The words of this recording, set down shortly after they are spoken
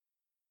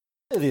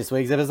This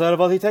week's episode of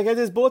Aussie Tech Heads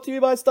is brought to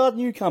you by Start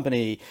New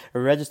Company.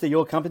 Register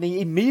your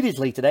company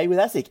immediately today with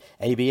ASIC.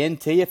 ABN,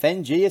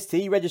 TFN,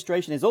 GST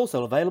registration is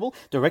also available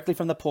directly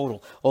from the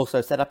portal.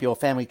 Also set up your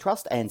family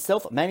trust and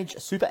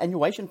self-managed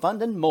superannuation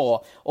fund and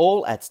more.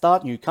 All at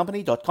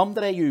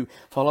startnewcompany.com.au.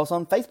 Follow us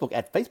on Facebook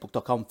at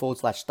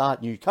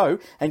facebook.com/startnewco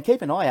and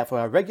keep an eye out for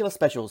our regular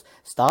specials.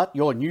 Start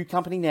your new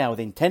company now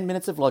within 10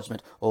 minutes of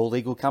lodgement. All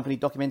legal company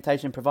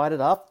documentation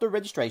provided after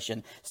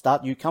registration.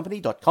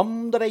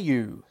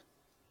 startnewcompany.com.au.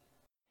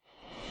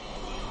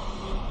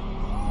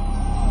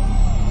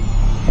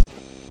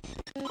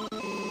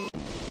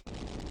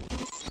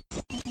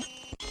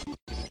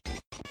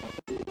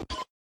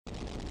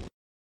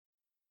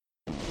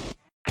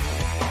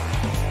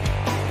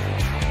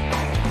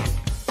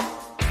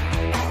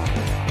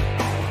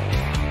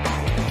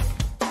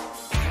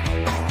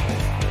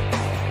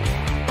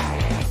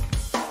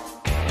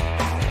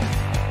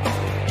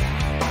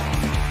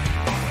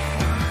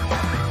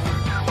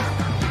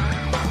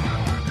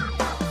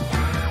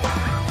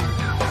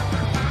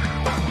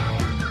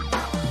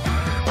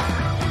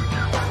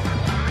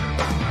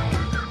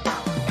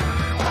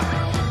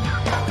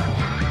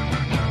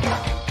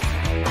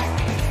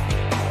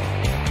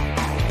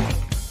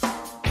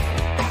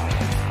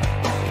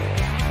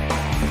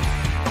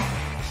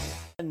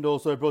 And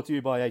also brought to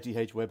you by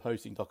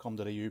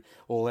athwebhosting.com.au.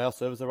 All our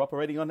servers are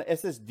operating on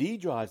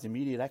SSD drives,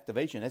 immediate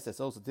activation,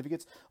 SSL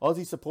certificates,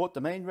 Aussie support,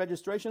 domain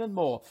registration, and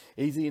more.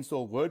 Easy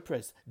install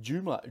WordPress,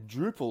 Joomla,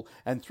 Drupal,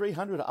 and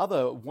 300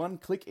 other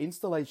one-click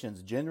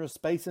installations. Generous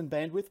space and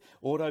bandwidth,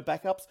 auto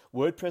backups,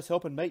 WordPress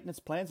help and maintenance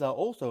plans are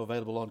also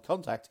available on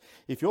Contact.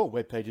 If your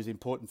web page is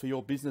important for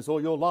your business or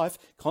your life,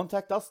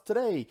 contact us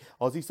today.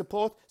 Aussie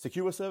support,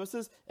 secure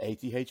services,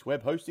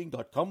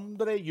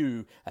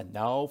 athwebhosting.com.au. And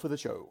now for the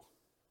show.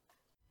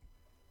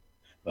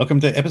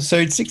 Welcome to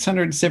episode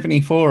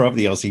 674 of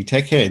the Aussie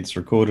Tech Heads,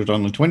 recorded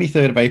on the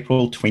 23rd of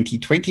April,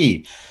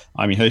 2020.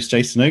 I'm your host,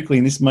 Jason Oakley,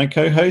 and this is my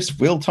co-host,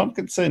 Will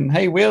Tompkinson.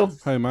 Hey, Will.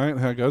 Hey, mate.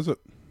 How goes it?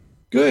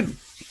 Good.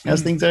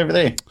 How's things over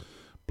there?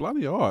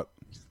 Bloody hot.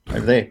 Over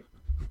there.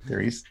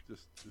 There he is.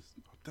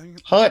 Dang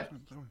it. Hot.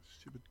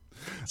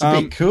 It's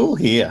a bit cool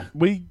here.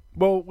 We're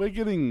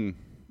getting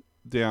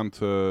down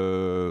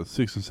to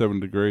 6 and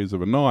 7 degrees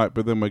of a night,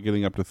 but then we're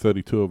getting up to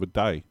 32 of a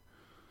day.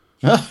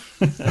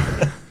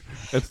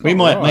 We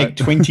might make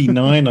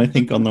 29, I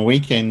think, on the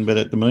weekend, but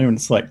at the moment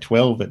it's like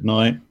 12 at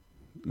night.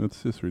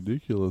 It's just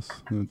ridiculous.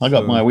 I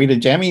got my winter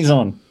jammies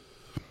on.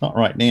 Not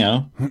right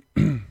now.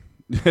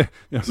 Yeah,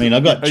 I mean,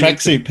 I've got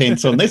tracksuit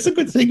pants on. That's a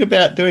good thing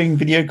about doing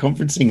video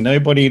conferencing.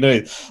 Nobody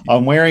knows.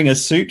 I'm wearing a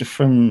suit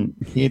from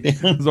here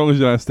down. As long as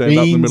you don't stand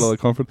up in the middle of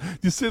the conference. Do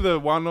you see the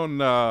one on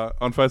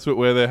Facebook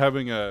where they're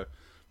having a,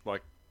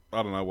 like,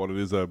 I don't know what it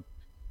is, a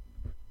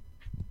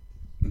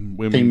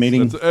team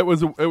meeting? It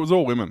was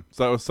all women.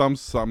 So it was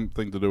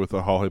something to do with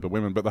a whole heap of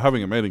women, but they're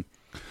having a meeting.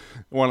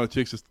 One of the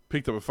chicks just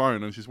picked up a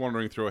phone and she's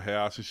wandering through a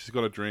house and she's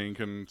got a drink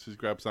and she's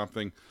grabbed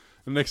something.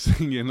 The next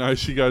thing you know,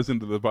 she goes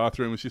into the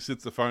bathroom and she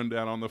sits the phone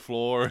down on the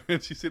floor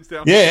and she sits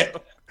down. Yeah,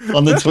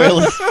 on the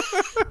toilet.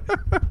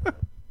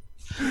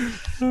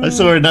 I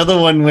saw another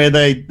one where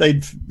they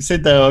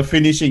said they were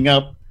finishing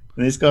up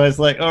and this guy's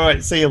like, all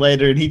right, see you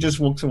later. And he just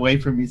walks away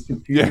from his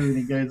computer and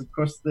he goes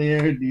across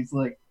there and he's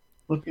like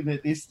looking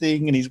at this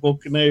thing and he's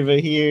walking over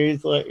here.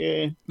 He's like,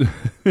 yeah.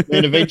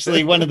 Then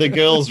eventually one of the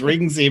girls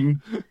rings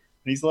him and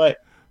he's like,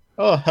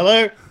 oh,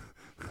 hello.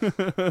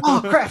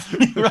 Oh, crap.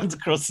 And he runs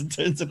across and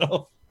turns it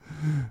off.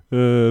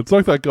 It's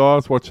like that guy I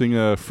was watching,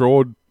 a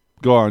fraud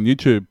guy on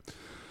YouTube.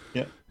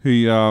 Yeah.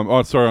 He,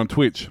 on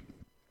Twitch.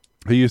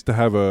 He used to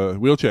have a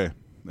wheelchair,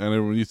 and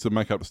everyone used to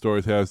make up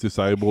stories how he's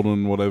disabled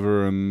and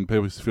whatever, and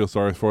people used to feel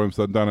sorry for him,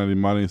 so they donated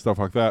money and stuff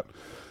like that.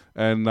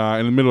 And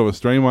in the middle of a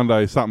stream one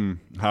day, I don't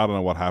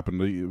know what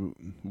happened. He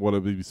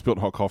spilt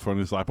hot coffee on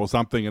his lap or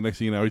something, and next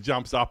thing you know, he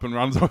jumps up and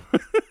runs off.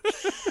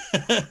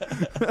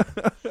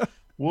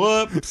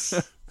 Whoops.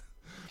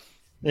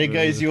 There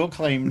goes your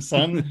claim,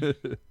 son.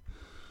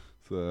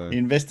 So, the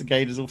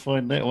investigators will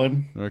find that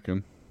one. I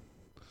reckon.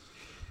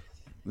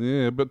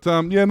 Yeah, but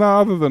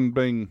other than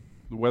the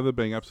weather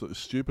being absolutely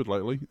stupid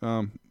lately,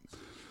 not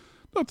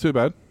too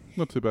bad.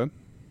 Not too bad.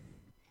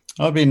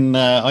 I've been,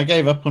 I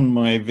gave up on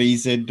my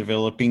VZ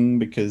developing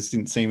because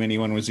didn't seem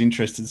anyone was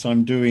interested. So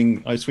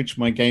I switched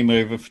my game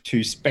over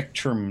to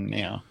Spectrum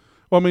now.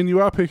 Well, I mean,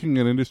 you are picking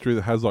an industry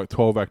that has like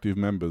 12 active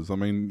members. I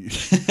mean,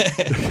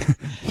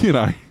 you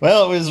know.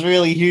 Well, it was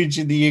really huge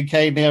in the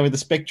UK now with the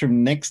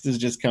Spectrum Next has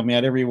just come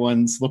out.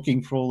 Everyone's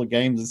looking for all the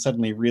games and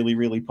suddenly really,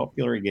 really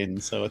popular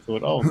again. So I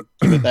thought,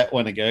 give it that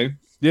one a go.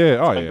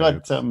 Yeah,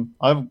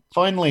 I've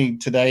finally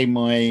today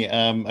my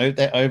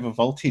that over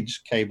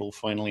voltage cable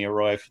finally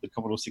arrived for the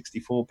Commodore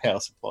 64 power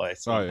supply,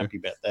 so I'm happy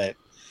about that.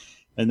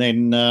 And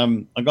then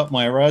I got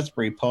my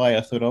Raspberry Pi.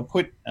 I thought I'll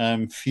put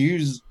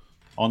Fuse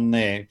on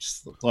there,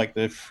 just like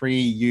the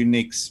free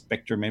Unix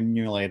Spectrum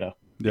emulator.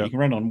 Yep. You can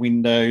run on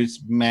Windows,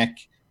 Mac,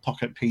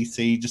 Pocket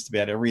PC, just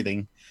about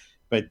everything.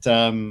 But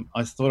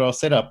I thought I'll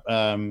set up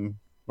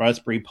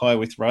Raspberry Pi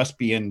with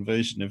Raspbian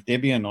version of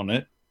Debian on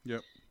it.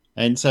 Yep.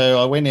 And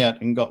so I went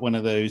out and got one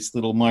of those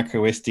little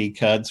micro SD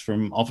cards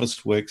from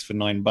Officeworks for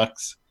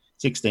 $9,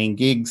 16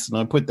 gigs, and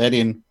I put that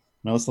in.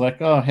 And I was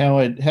like, oh,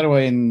 how do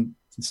I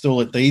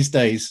install it these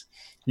days?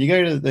 You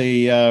go to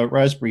the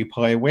Raspberry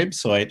Pi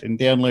website and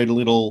download a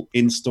little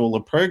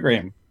installer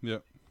program. Yeah.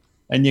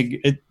 And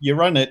you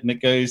run it, and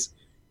it goes,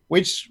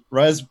 which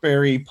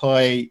Raspberry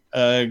Pi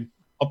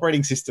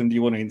operating system do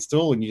you want to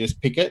install? And you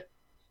just pick it,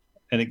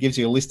 and it gives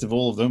you a list of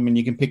all of them, and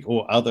you can pick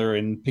or other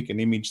and pick an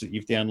image that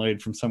you've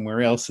downloaded from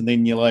somewhere else. And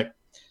then you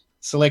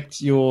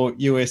select your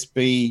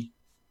USB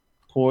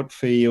port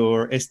for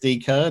your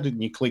SD card,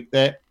 and you click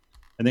that,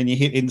 and then you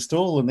hit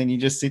install, and then you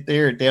just sit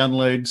there. It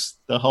downloads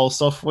the whole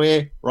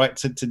software,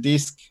 writes it to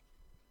disk,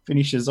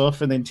 finishes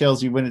off, and then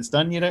tells you when it's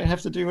done. You don't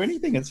have to do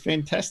anything. It's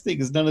fantastic.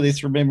 There's none of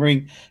this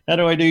remembering, how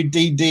do I do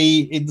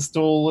DD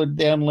install and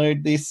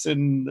download this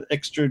and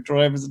extra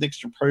drivers and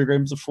extra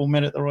programs to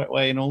format it the right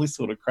way and all this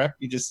sort of crap.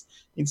 You just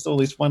install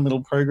this one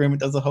little program. It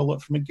does a whole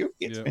lot from a GUI.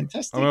 It's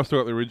fantastic. I mean, I've still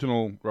got the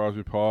original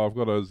Raspberry Pi. I've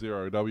got a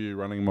 0W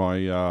running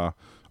my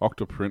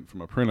Octoprint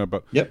from a printer,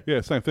 but yeah,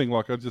 same thing.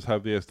 Like, I just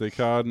have the SD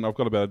card, and I've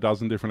got about a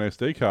dozen different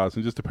SD cards,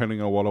 and just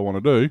depending on what I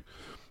want to do,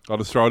 I'll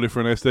just throw a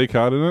different SD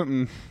card in it,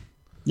 and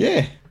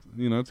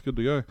it's good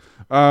to go.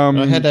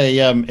 I had a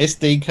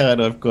SD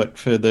card I've got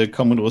for the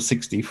Commodore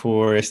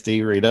 64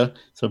 SD reader,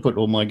 so I put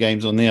all my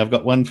games on there. I've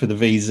got one for the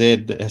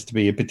VZ that has to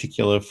be a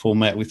particular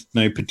format with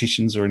no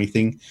partitions or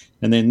anything,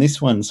 and then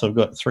this one, so I've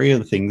got 3 of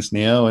the things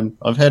now, and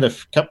I've had a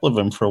couple of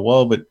them for a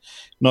while, but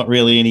not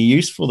really any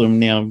use for them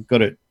now. I've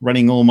got it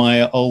running all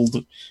my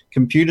old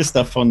computer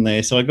stuff on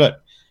there. So I got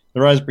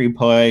the Raspberry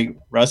Pi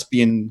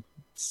Raspbian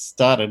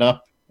started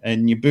up,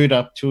 and you boot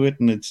up to it,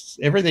 and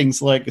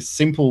everything's like a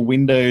simple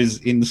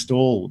Windows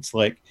install. It's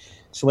like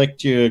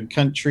select your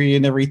country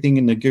and everything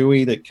in the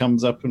GUI that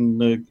comes up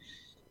in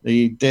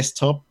the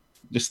desktop,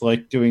 just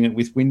like doing it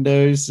with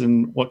Windows,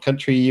 and what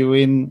country are you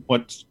in,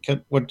 what's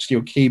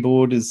your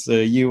keyboard is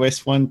the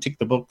US one, tick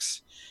the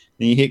box,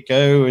 and you hit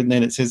go, and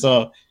then it says,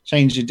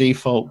 change your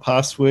default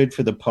password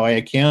for the Pi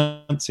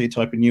account. So you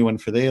type a new one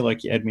for there,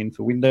 like your admin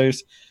for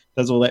Windows,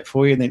 does all that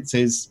for you. And then it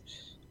says,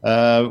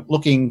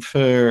 looking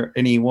for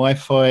any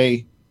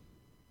Wi-Fi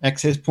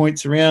access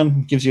points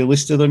around, gives you a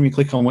list of them. You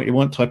click on what you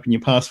want, type in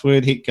your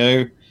password, hit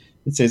go.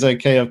 It says,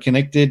 okay, I've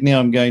connected. Now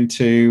I'm going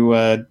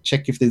to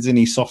check if there's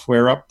any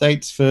software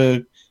updates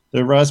for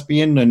the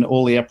Raspbian and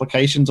all the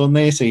applications on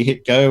there. So you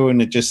hit go,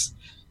 and it just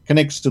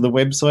connects to the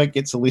website,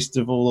 gets a list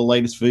of all the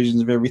latest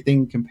versions of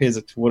everything, compares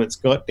it to what it's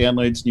got,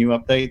 downloads new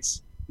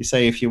updates. You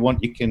say if you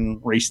want, you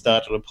can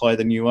restart and apply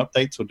the new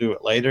updates or do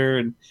it later,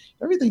 and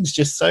everything's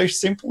just so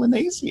simple and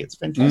easy. It's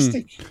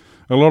fantastic.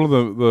 A lot of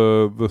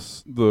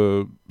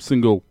the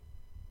single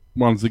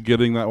ones are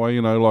getting that way.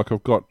 Like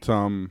I've got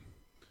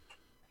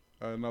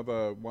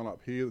another one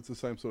up here that's the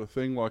same sort of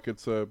thing. Like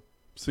it's a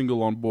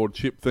single onboard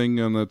chip thing,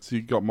 and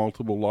you've got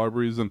multiple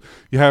libraries, and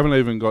you haven't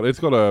even it's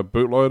got a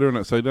bootloader in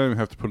it, so you don't even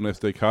have to put an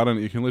SD card in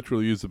it. You can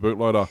literally use the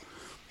bootloader,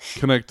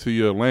 connect to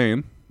your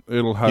LAN.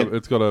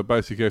 It's got a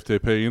basic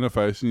FTP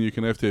interface, and you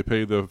can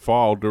FTP the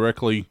file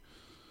directly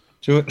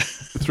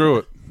through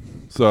it.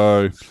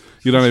 So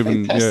you don't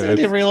even. I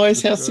didn't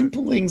realize how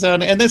simple things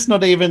are, and that's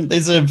not even.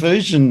 There's a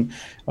version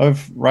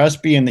of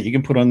Raspbian that you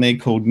can put on there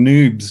called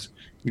Noobs,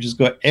 which has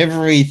got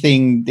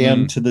everything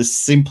down to the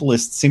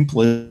simplest.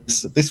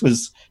 This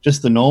was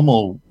just the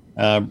normal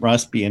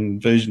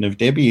Raspbian version of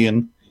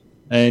Debian.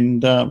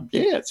 And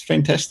it's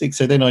fantastic.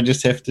 So then I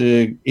just have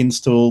to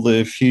install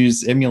the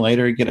Fuse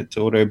emulator and get it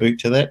to auto boot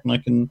to that, and I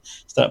can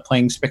start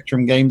playing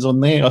Spectrum games on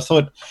there. I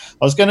thought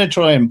I was going to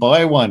try and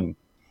buy one,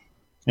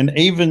 and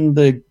even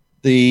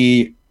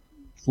the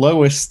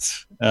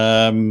lowest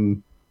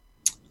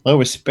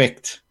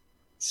spec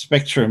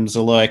Spectrums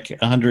are like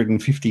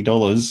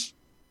 $150,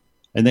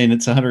 and then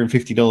it's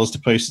 $150 to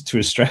post it to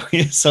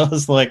Australia. So I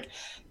was like,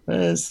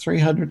 it's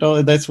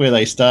 $300. That's where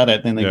they start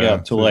at. Then they go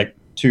up to like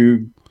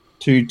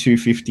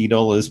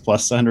 $250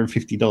 plus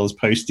 $150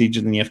 postage,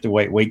 and then you have to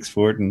wait weeks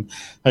for it and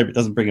hope it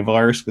doesn't bring a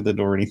virus with it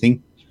or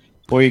anything.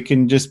 Or you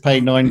can just pay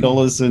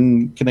 $9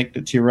 and connect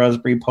it to your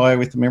Raspberry Pi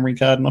with the memory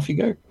card, and off you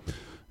go.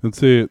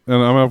 That's it.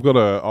 And I mean, I've got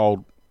an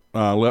old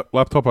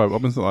laptop.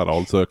 It's not that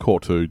old. It's a Core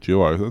 2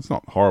 Duo. It's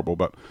not horrible,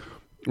 but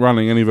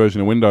running any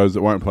version of Windows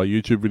that won't play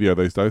YouTube video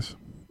these days.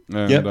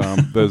 And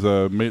there's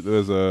a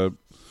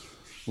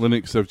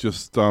Linux they've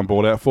just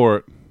bought out for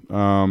it,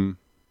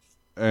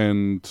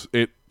 and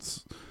it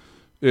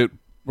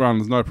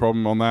runs no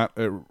problem on that.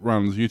 It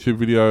runs YouTube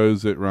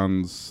videos. It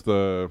runs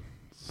the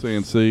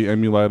CNC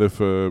emulator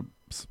for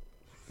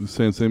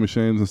CNC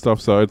machines and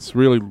stuff. So it's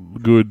really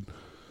good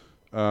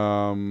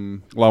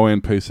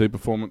low-end PC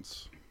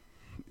performance.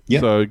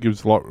 Yep. So it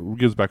gives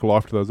back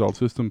life to those old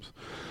systems.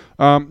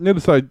 Need to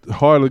say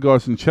hi to the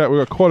guys in chat. We've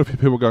got quite a few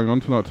people going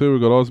on tonight too.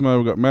 We've got Osmo,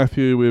 we've got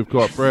Matthew, we've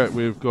got Brett,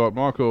 we've got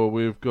Michael,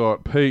 we've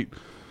got Pete.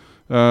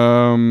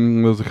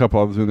 There's a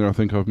couple others in there I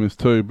think I've missed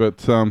too.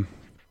 But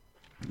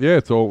Yeah,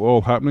 it's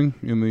all happening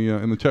in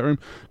the chat room.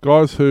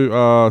 Guys who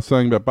are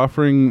saying about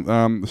buffering,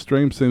 the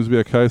stream seems to be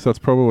okay, so that's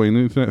probably an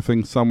internet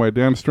thing somewhere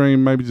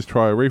downstream. Maybe just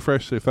try a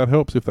refresh, see if that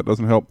helps. If that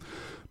doesn't help,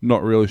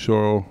 not really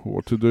sure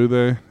what to do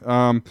there.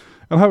 And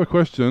I have a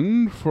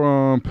question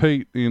from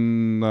Pete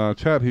in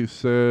chat. He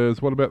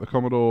says, what about the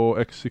Commodore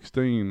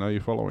X16? Are you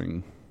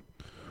following?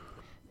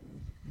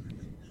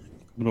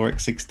 Commodore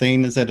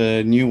X16, is that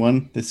a new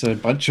one? There's a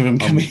bunch of them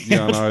coming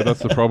yeah, out. no,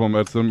 that's the problem.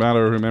 It's a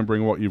matter of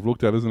remembering what you've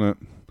looked at, isn't it?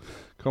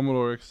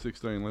 Commodore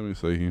X16, let me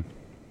see here.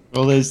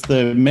 Well, there's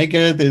the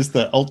Mega, there's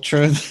the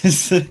Ultra,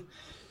 there's the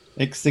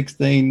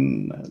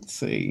X16. Let's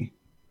see.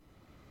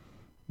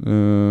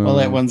 Well,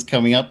 that one's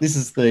coming up. This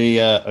is the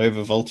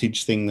over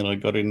voltage thing that I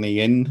got in the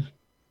end.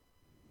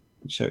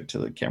 I'll show it to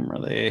the camera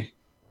there.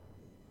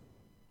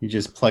 You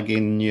just plug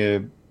in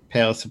your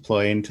power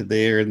supply into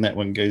there, and that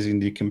one goes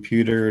into your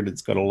computer, and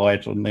it's got a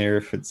light on there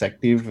if it's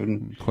active,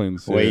 and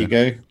away you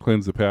go.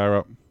 Cleans the power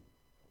up.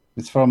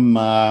 It's from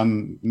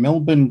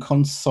Melbourne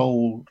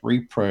Console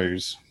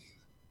Reproductions.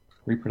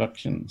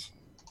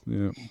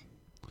 Yeah.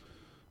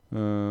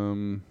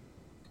 The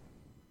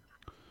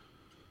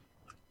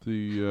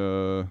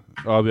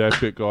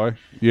 8-bit guy.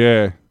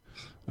 Yeah.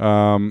 Okay.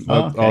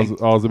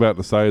 I was about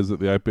to say, is it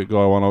the 8-bit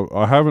guy one?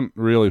 I haven't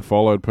really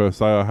followed per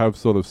se. I have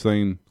sort of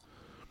seen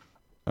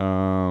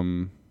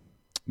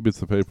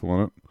bits of people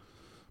on it,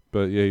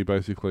 but yeah, he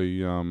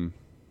basically.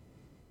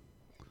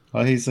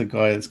 He's a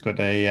guy that's got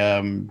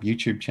a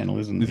YouTube channel,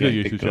 isn't he? He's got a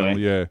YouTube channel,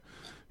 yeah.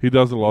 He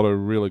does a lot of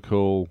really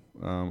cool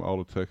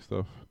older tech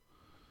stuff.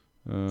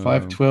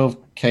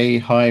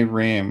 512K high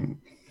RAM.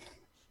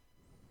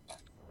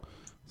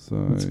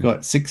 So it's got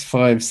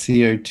 6.5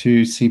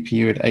 CO2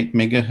 CPU at 8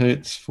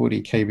 megahertz,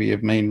 40 KB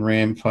of main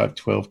RAM,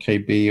 512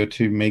 KB or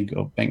 2 meg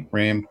of bank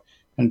RAM,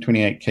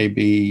 128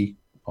 KB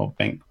of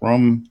bank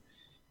ROM,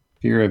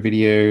 Vera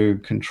video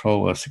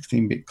controller,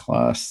 16-bit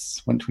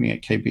class,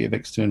 128 KB of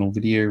external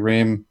video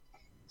RAM,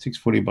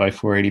 640 by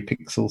 480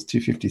 pixels,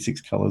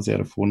 256 colors out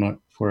of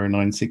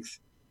 4096.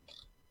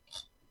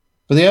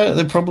 But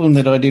the problem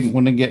that I didn't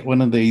want to get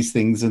one of these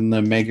things in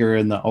the Mega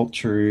and the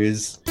Ultra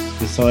is,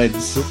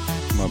 besides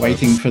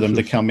waiting for them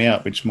to come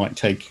out, which might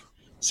take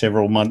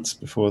several months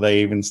before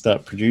they even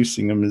start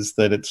producing them, is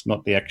that it's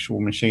not the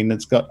actual machine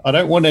that's got. I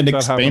don't want an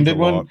expanded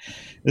one.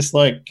 It's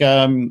like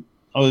I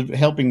was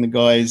helping the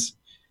guys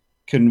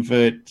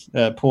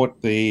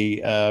port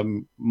the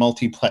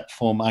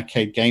multi-platform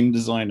arcade game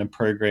designer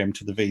program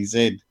to the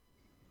VZ,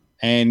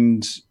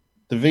 and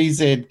the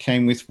VZ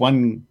came with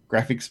one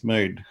graphics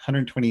mode,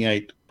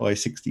 128 by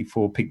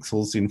 64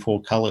 pixels in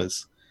 4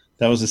 colors.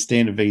 That was a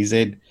standard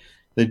VZ.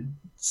 The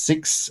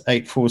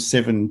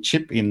 6847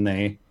 chip in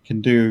there can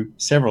do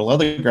several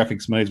other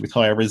graphics modes with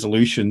higher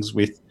resolutions,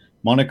 with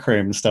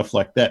monochrome and stuff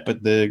like that,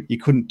 but you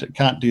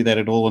can't do that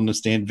at all on the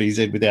standard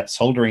VZ without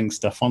soldering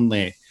stuff on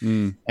there.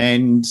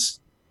 And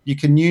you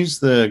can use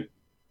the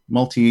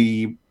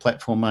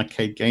multi-platform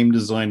arcade game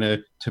designer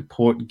to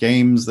port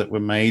games that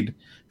were made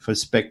for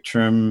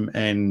Spectrum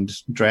and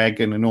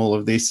Dragon and all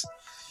of this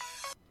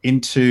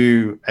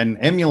into an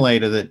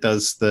emulator that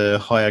does the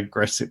higher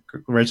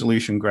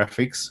resolution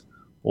graphics,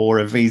 or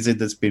a VZ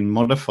that's been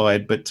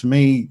modified. But to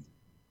me,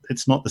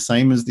 it's not the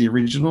same as the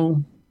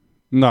original.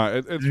 No,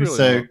 it's really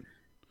so not.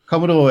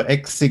 Commodore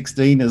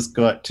X16 has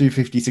got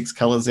 256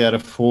 colors out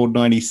of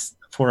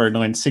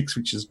 4096,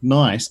 which is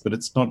nice, but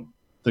it's not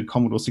the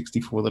Commodore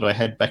 64 that I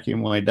had back in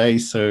my day,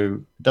 so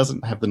it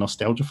doesn't have the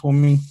nostalgia for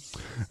me.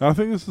 I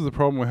think this is the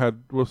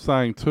problem we're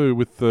saying too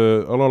with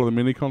a lot of the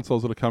mini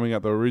consoles that are coming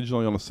out that were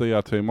originally on a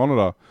CRT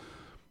monitor.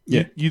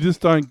 Yeah, you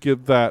just don't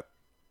get that.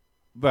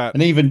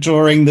 And even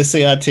drawing the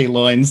CRT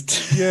lines,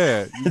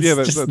 they're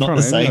trying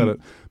to emulate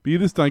it, but you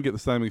just don't get the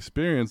same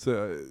experience.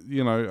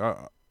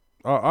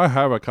 I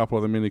have a couple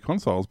of the mini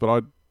consoles, but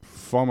I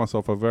find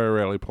myself I very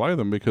rarely play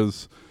them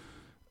because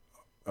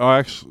I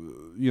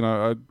actually,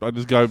 I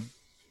just go,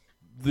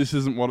 this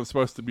isn't what it's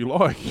supposed to be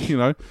like,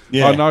 I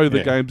know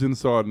the game's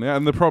inside and out,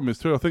 and the problem is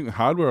too, I think the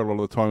hardware a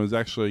lot of the time is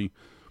actually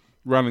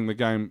running the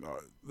game.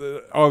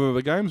 Either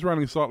the game's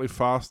running slightly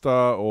faster,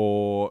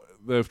 or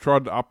they've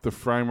tried to up the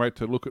frame rate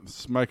to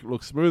make it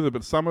look smoother.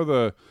 But some of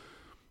the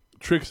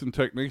tricks and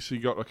techniques you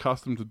got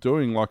accustomed to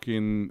doing, like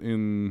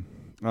in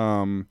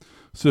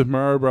Super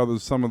Mario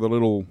Brothers, some of the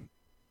little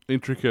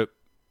intricate,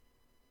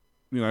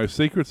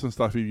 secrets and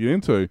stuff you get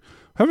into,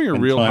 having a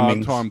real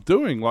hard time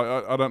doing. Like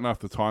I don't know if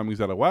the timing's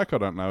out of whack. I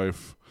don't know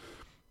if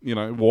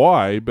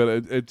why, but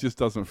it just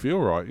doesn't feel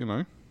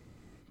right.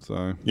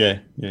 So yeah.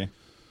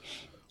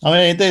 I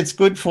mean, that's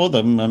good for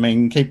them. I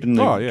mean, keeping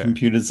the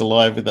computers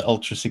alive with the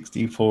Ultra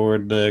 64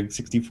 and the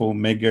 64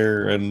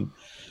 Mega, and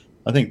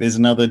I think there's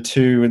another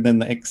 2, and then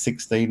the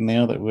X16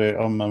 now that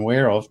I'm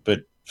aware of.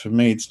 But for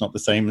me, it's not the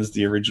same as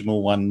the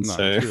original one. No,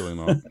 so it's really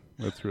not.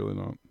 It's really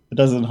not. It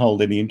doesn't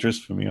hold any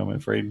interest for me, I'm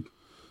afraid.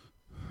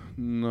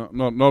 No,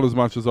 not as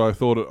much as I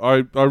thought it.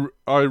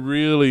 I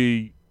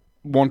really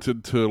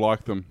wanted to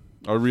like them.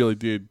 I really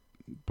did,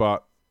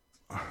 but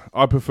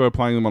I prefer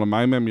playing them on a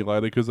MAME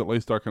emulator because at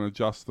least I can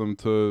adjust them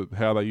to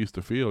how they used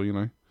to feel,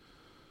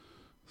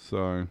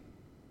 So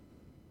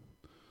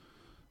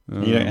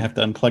You don't have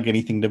to unplug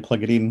anything to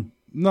plug it in.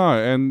 No,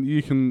 and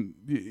you can,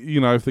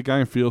 if the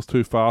game feels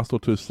too fast or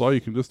too slow,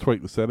 you can just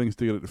tweak the settings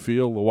to get it to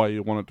feel the way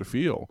you want it to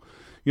feel.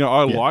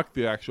 I like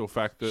the actual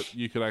fact that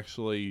you could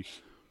actually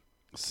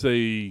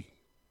see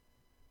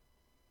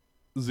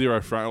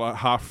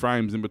half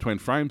frames in between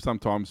frames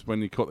sometimes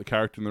when you caught the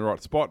character in the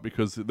right spot,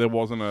 because there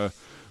wasn't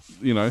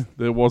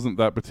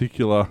that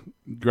particular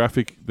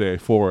graphic there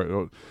for it.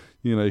 Or,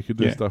 you could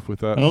do stuff with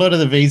that. And a lot of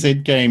the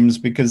VZ games,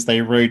 because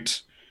they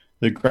wrote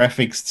the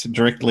graphics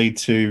directly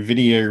to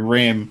video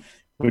RAM,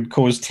 would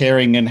cause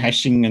tearing and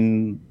hashing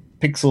and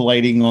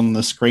pixelating on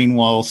the screen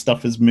while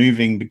stuff is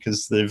moving,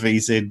 because the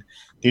VZ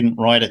didn't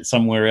write it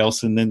somewhere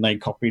else, and then they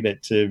copied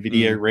it to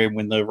video RAM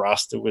when the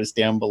raster was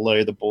down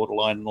below the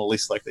borderline and all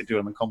this, like they do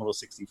on the Commodore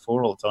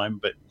 64 all the time.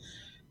 But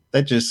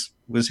that just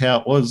was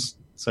how it was.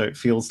 So it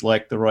feels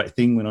like the right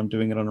thing when I'm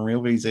doing it on a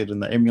real VZ.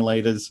 And the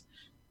emulators,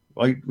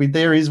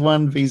 there is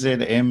one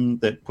VZM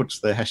that puts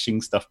the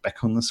hashing stuff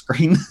back on the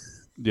screen.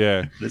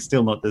 Yeah. But it's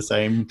still not the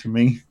same to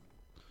me.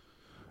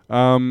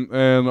 And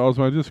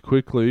Osmo, just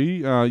quickly,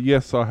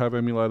 yes, I have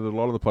emulated a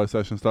lot of the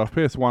PlayStation stuff.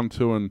 PS1,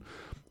 2, and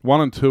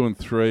 2 and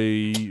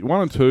 3.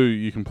 1 and 2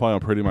 you can play on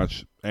pretty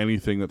much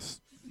anything that's,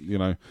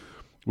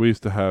 we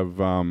used to have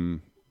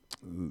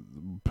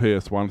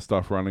PS1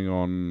 stuff running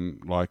on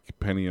like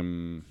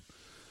Pentium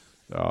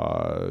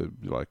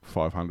like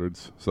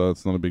 500s, so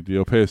it's not a big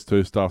deal.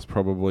 PS2 stuff's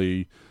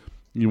probably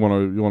you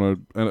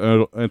want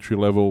an entry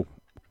level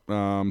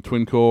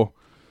twin core.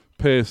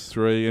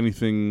 PS3,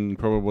 anything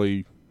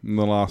probably in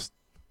the last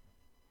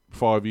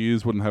 5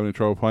 years wouldn't have any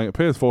trouble playing it.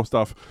 PS4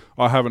 stuff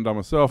I haven't done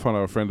myself. I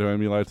know a friend who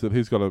emulates it.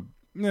 He's got a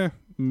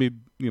mid,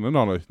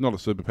 not a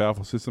super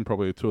powerful system,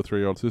 probably a 2 or 3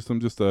 year old system,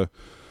 just a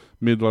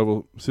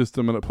mid-level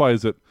system, and it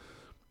plays it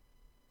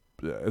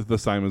the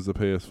same as the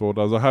PS4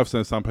 does. I have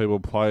seen some people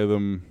play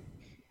them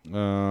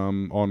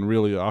on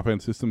really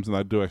up-end systems, and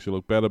they do actually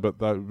look better, but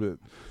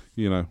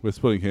we're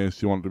splitting hairs.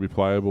 Do you want it to be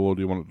playable, or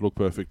do you want it to look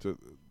perfect?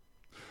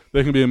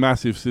 There can be a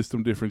massive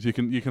system difference. You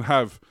can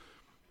have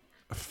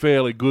a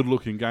fairly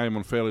good-looking game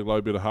on fairly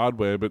low bit of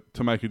hardware, but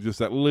to make it just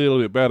that little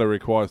bit better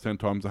requires 10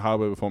 times the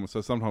hardware performance.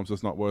 So sometimes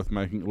it's not worth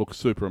making it look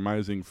super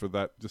amazing for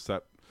that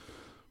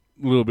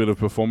little bit of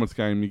performance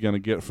game you're going to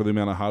get for the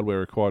amount of hardware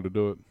required to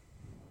do it.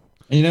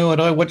 You know what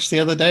I watched the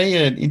other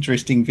day? An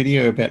interesting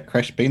video about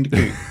Crash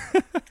Bandicoot.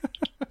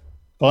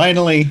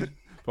 Finally,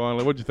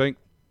 what'd you think?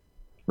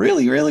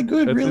 Really, really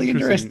good. It's really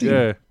interesting.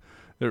 Yeah,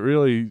 it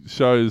really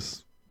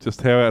shows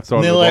just how outside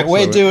and they're the like, box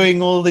we're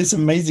doing all this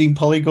amazing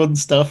polygon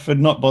stuff and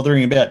not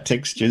bothering about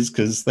textures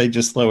because they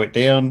just slow it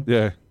down.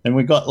 Yeah. And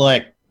we got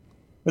like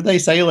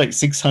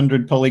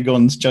 600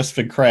 polygons just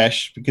for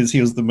Crash because he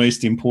was the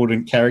most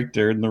important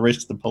character, and the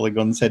rest of the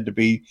polygons had to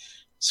be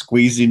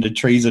squeezed into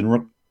trees and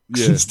rocks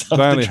and stuff.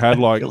 They only had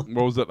what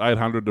was it,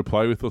 800 to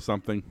play with or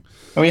something.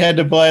 And we had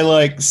to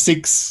buy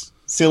 6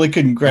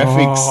 Silicon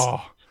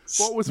Graphics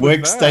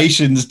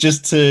workstations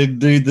just to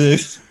do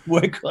the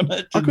work on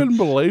it. I couldn't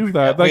believe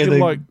that. They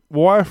could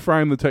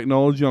wireframe the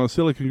technology on a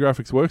Silicon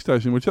Graphics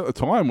workstation, which at the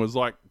time was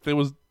that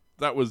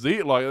was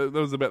it. That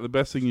was about the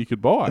best thing you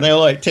could buy. And they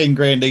were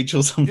 $10,000 each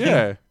or something.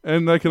 Yeah,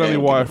 and they could only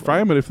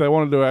wireframe it if they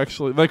wanted to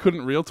actually. They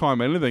couldn't real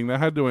time anything. They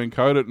had to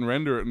encode it and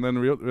render it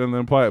and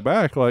then play it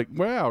back.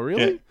 Wow,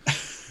 really? Yeah.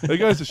 It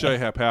goes to show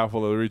how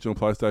powerful the original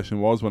PlayStation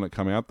was when it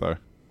came out, though.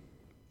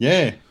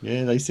 Yeah.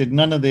 They said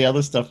none of the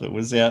other stuff that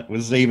was out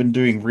was even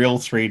doing real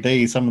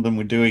 3D. Some of them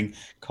were doing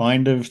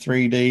kind of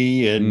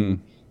 3D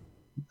and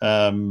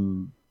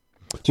 2D,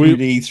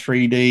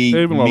 3D.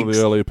 Even a lot of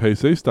the earlier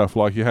PC stuff,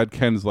 like you had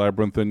Ken's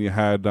Labyrinth and you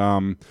had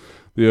the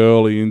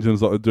early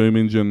engines like the Doom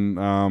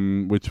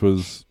engine, which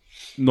was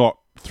not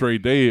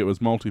 3D, it was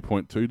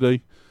multi-point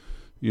 2D.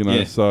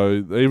 So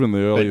even the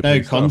earlier But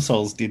no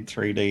consoles did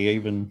 3D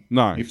even.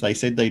 No. If they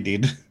said they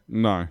did.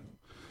 No.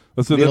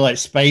 They're like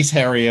Space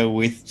Harrier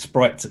with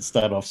sprites that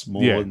start off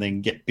small and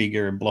then get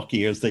bigger and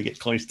blockier as they get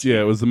close to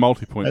it was the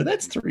multi-point. Oh,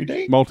 that's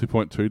 3D.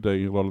 Multi-point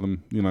 2D, a lot of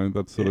them,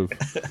 that's sort of...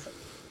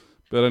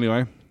 But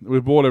anyway,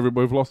 we've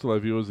lost all our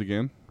viewers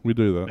again. We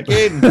do that.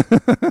 Again!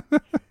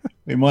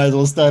 We might as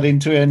well start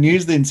into our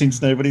news then,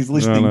 since nobody's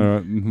listening.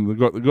 No. We've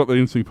got the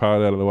interesting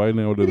part out of the way.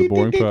 Now we'll do the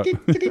boring part.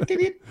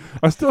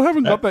 I still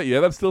haven't got that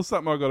yet. That's still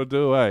something I've got to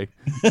do, eh?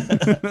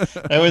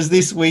 That was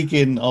this week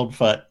in Old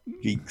Fart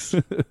Geeks.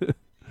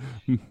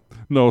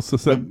 No,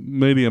 it's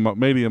medium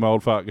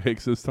old fart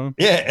geeks this time.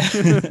 Yeah.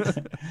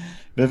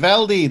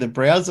 Vivaldi, the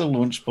browser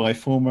launched by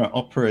former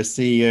Opera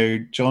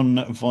CEO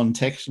John von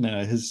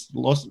Texner, has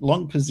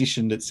long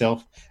positioned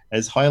itself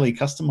as highly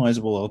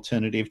customizable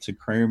alternative to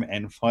Chrome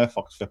and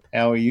Firefox for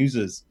power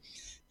users.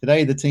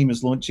 Today, the team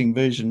is launching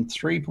version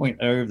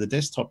 3.0 of the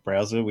desktop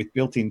browser with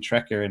built-in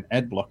tracker and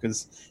ad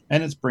blockers,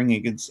 and it's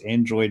bringing its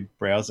Android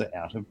browser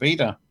out of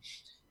beta.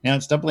 Now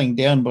it's doubling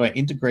down by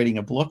integrating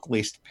a block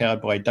list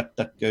powered by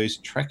DuckDuckGo's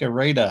Tracker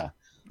Radar.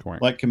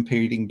 Correct. Like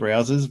competing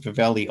browsers,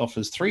 Vivaldi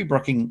offers 3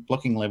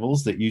 blocking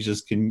levels that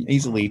users can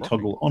easily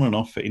toggle on and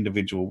off for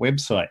individual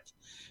websites.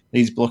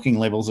 These blocking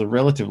levels are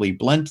relatively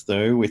blunt,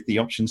 though, with the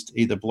options to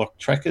either block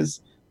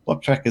trackers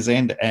block trackers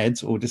and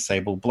ads, or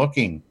disable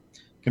blocking.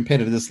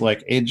 Competitors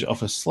like Edge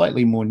offer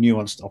slightly more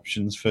nuanced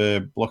options for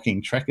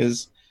blocking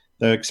trackers,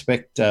 though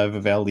expect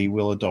Vivaldi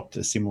will adopt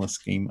a similar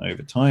scheme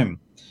over time.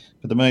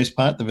 For the most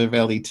part, the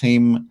Vivaldi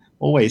team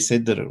always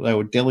said that they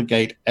would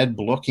delegate ad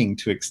blocking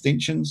to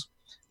extensions,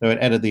 though it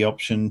added the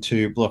option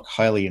to block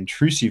highly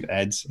intrusive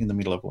ads in the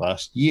middle of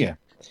last year.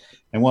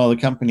 And while the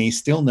company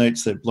still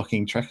notes that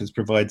blocking trackers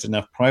provides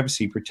enough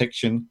privacy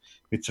protection,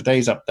 with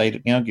today's update,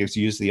 it now gives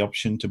users the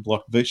option to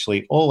block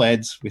virtually all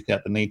ads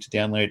without the need to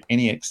download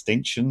any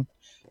extension.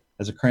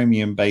 As a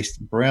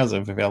Chromium-based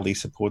browser, Vivaldi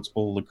supports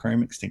all the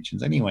Chrome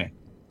extensions anyway.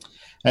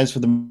 As for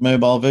the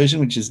mobile version,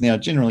 which is now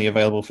generally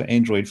available for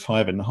Android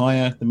 5 and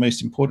higher, the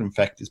most important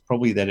fact is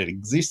probably that it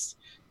exists,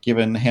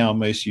 given how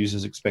most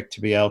users expect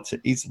to be able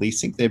to easily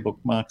sync their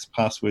bookmarks,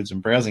 passwords,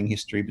 and browsing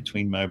history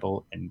between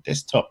mobile and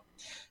desktop.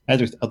 As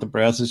with other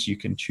browsers, you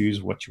can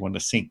choose what you want to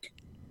sync.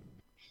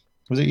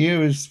 Was it you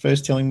who was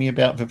first telling me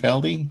about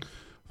Vivaldi?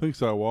 I think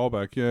so, a while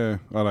back, yeah.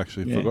 I'd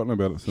actually forgotten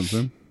about it since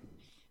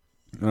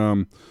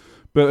then.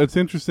 But it's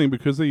interesting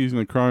because they're using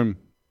the Chrome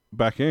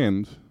back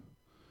end.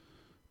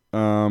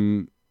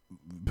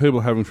 People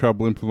are having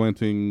trouble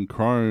implementing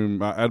Chrome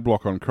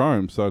AdBlock on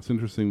Chrome, so it's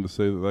interesting to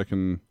see that they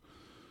can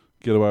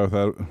get away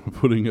without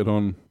putting it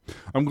on.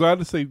 I'm glad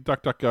to see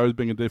DuckDuckGo as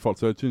being a default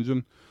search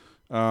engine.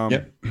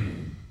 Yep.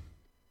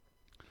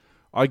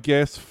 I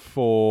guess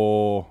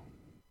for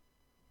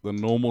the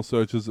normal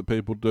searches that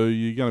people do,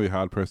 you're going to be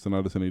hard pressed to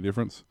notice any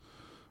difference.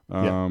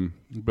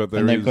 But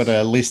they've got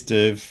a list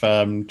of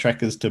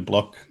trackers to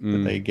block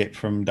that they get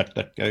from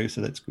DuckDuckGo,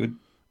 so that's good.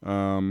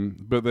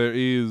 But there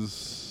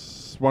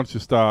is, once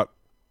you start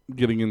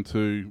getting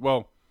into,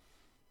 well,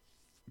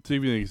 to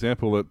give you an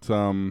example, that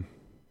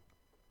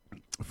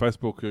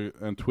Facebook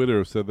and Twitter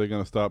have said they're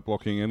going to start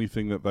blocking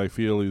anything that they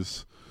feel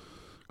is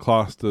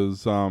classed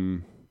as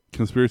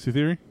conspiracy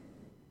theory.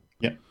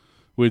 Yep.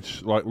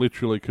 Which, like,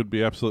 literally could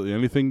be absolutely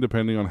anything,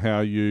 depending on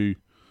how you...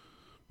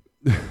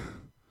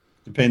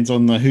 Depends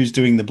on who's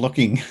doing the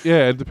blocking.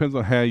 Yeah, it depends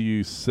on how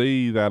you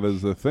see that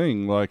as a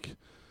thing. Like,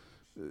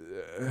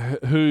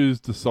 who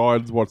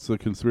decides what's a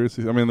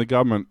conspiracy? I mean, the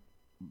government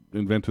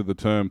invented the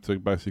term to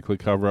basically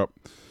cover up,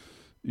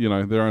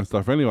 their own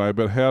stuff anyway.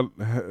 But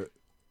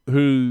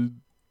who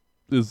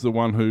is the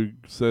one who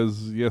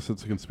says, yes,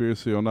 it's a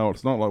conspiracy, or no,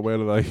 it's not? Like, where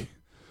do they...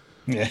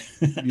 Yeah.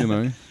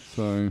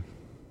 So...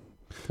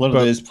 A lot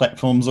of those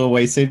platforms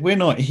always said, we're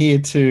not here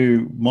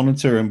to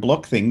monitor and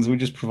block things. We're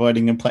just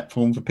providing a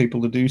platform for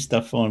people to do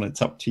stuff on.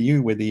 It's up to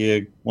you whether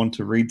you want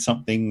to read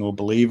something or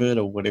believe it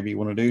or whatever you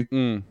want to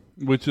do.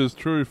 Which is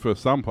true for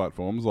some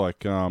platforms.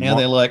 Like now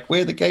they're like,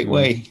 we're the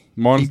gateway.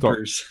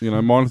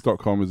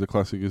 Minds.com is a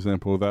classic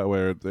example of that,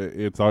 where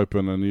it's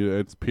open and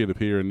it's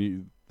peer-to-peer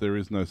and there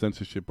is no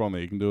censorship on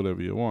there. You can do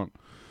whatever you want.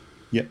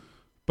 Yep.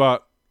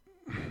 But...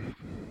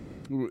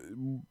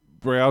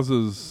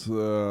 browsers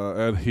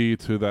adhere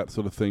to that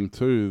sort of thing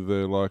too.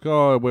 They're like,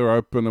 oh, we're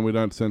open and we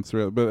don't censor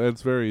it. But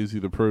it's very easy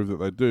to prove that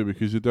they do,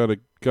 because you go to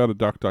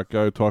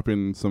DuckDuckGo, type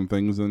in some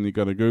things, and you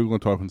go to Google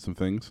and type in some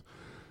things,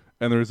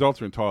 and the results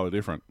are entirely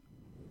different.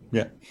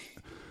 Yeah.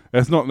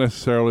 It's not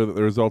necessarily that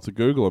the results of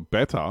Google are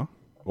better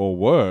or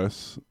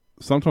worse.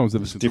 Sometimes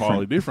it's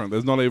entirely different.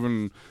 There's not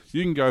even...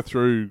 You can go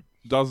through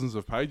dozens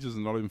of pages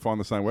and not even find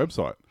the same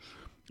website.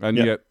 And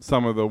yet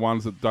some of the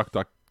ones that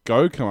DuckDuckGo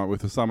come up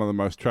with are some of the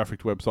most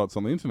trafficked websites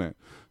on the internet.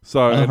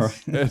 So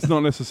it's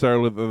not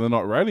necessarily that they're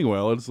not rating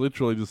well. It's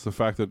literally just the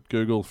fact that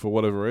Google, for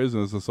whatever reason,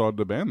 has decided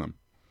to ban them.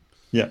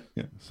 Yeah.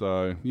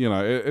 So,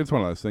 it's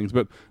one of those things.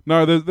 But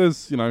no,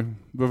 there's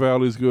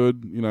Vivaldi's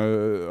good.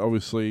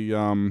 Obviously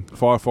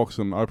Firefox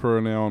and Opera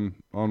are now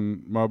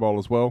on mobile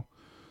as well.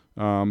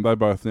 They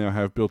both now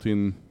have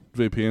built-in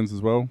VPNs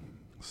as well.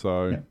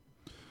 So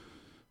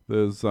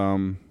there's...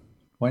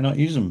 Why not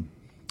use them?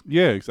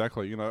 Yeah,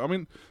 exactly. I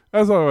mean,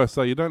 as I always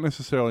say, you don't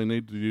necessarily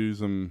need to use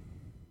them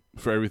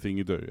for everything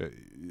you do.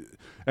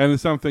 And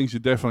there's some things you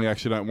definitely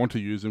actually don't want to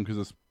use them, because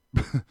it's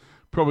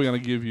probably going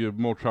to give you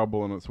more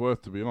trouble than it's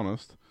worth, to be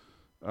honest.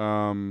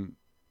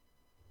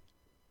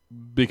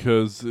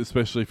 Because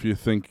especially if you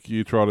think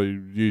you try to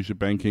use your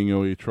banking,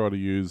 or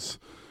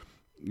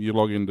you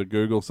log into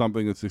Google,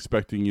 something that's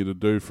expecting you to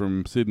do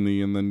from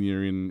Sydney, and then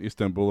you're in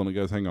Istanbul and it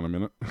goes, hang on a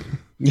minute.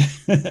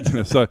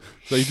 So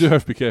you do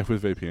have to be careful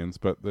with VPNs,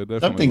 but they're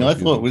definitely... Something I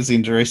thought was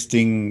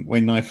interesting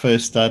when I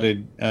first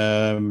started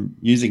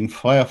using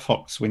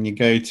Firefox, when you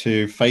go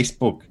to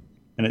Facebook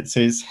and it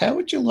says, how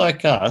would you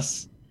like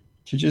us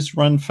to just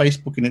run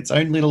Facebook in its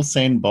own little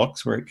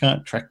sandbox where it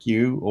can't track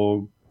you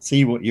or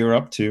see what you're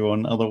up to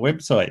on other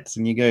websites?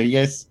 And you go,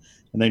 yes.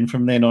 And then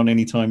from then on,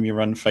 anytime you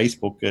run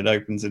Facebook, it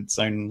opens its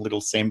own little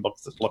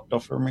sandbox that's locked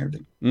off from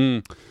everything.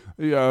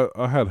 Yeah,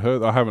 I had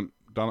heard. I haven't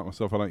done it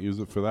myself. I don't use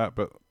it for that,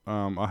 but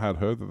I had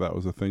heard that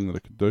was a thing that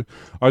it could do.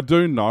 I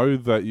do know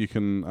that you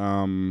can...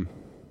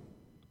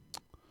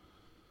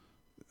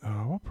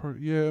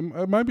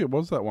 maybe it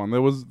was that one.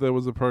 There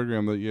was a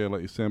program that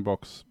let you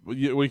sandbox.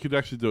 We could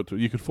actually do it too.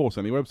 You could force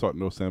any website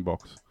into a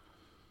sandbox.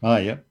 Oh,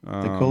 yeah.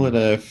 They call it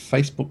a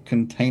Facebook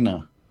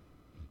container.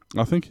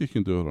 I think you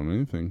can do it on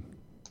anything.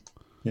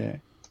 Yeah.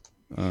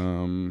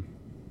 Um,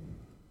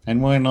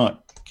 and why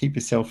not? Keep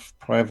yourself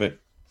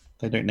private.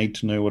 They don't need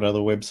to know what other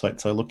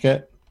websites I look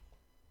at.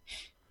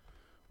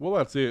 Well,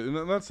 that's it.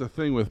 And that's the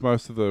thing with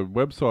most of the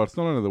websites.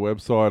 Not only the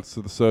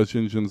websites, the search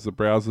engines, the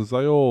browsers,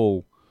 they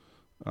all,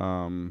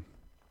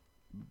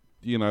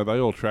 they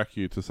all track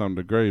you to some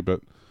degree.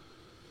 But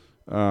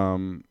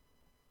there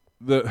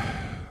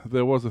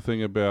was a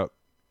thing about,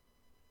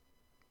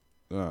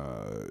 now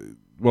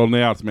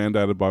it's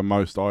mandated by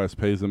most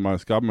ISPs and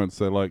most governments.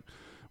 They're like,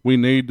 we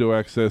need to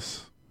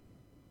access,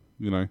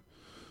 the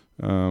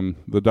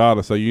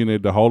data, so you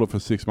need to hold it for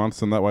 6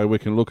 months, and that way we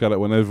can look at it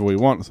whenever we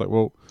want. It's like,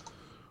 well,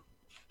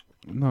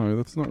 no,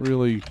 that's not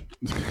really.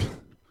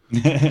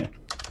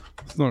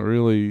 It's not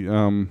really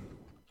how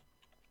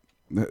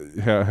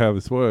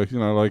this works.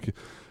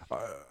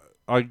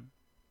 I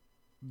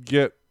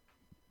get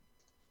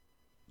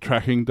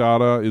tracking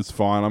data is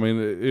fine. I mean,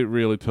 it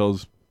really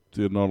tells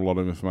you not a lot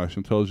of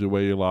information. It tells you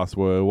where you last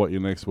were, what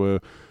your next were,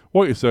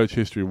 what your search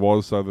history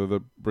was, so that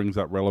it brings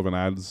up relevant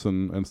ads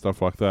and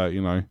stuff like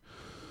that.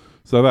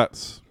 So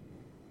that's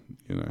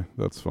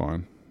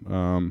fine.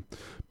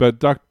 But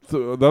the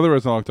other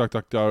reason I like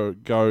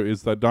DuckDuckGo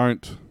is they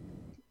don't.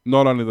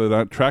 Not only they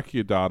don't track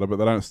your data, but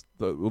they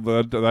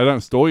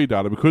don't store your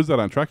data because they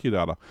don't track your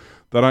data.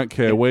 They don't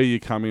care where you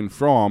come in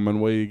from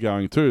and where you're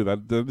going to.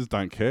 They just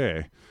don't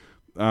care.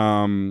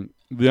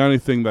 The only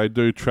thing they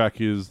do track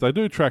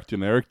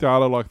generic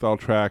data, like they'll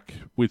track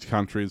which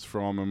country it's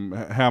from and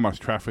how much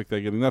traffic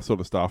they're getting, that sort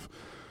of stuff.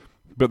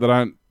 But they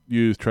don't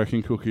use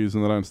tracking cookies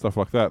and they don't stuff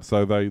like that.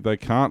 So they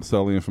can't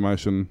sell the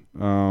information,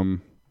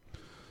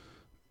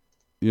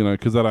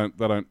 because they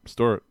don't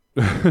store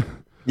it.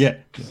 Yeah.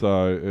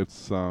 So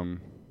it's one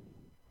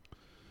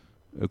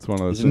of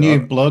those. There's a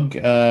new blog.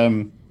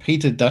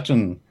 Peter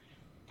Dutton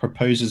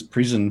proposes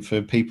prison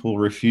for people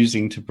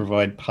refusing to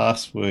provide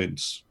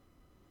passwords.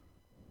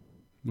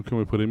 Can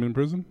we put him in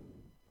prison?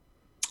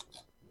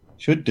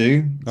 Should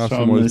do. It's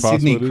from the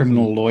Sydney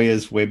Criminal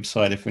Lawyers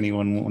website if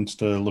anyone wants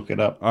to look it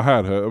up. I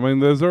had heard. I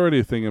mean, there's already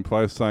a thing in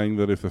place saying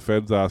that if the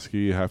feds ask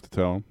you, you have to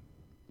tell them.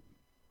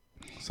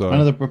 So, one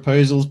of the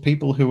proposals,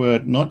 people who are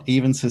not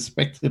even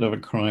suspected of a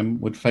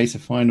crime would face a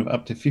fine of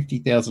up to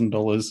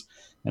 $50,000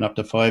 and up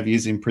to 5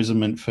 years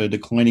imprisonment for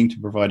declining to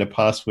provide a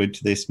password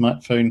to their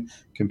smartphone,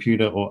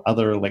 computer, or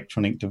other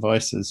electronic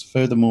devices.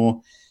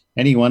 Furthermore,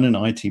 anyone, an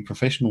IT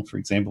professional, for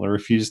example, who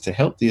refuses to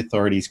help the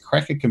authorities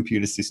crack a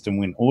computer system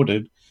when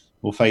ordered,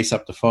 will face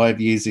up to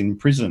 5 years in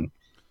prison.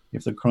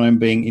 If the crime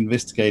being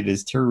investigated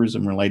is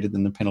terrorism-related,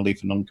 then the penalty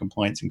for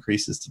non-compliance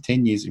increases to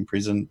 10 years in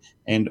prison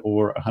and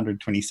or a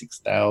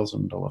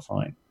 $126,000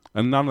 fine.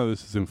 And none of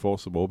this is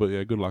enforceable, but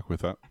yeah, good luck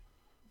with that.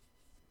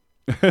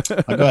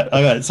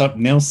 I got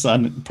something else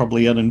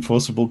probably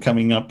unenforceable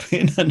coming up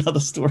in another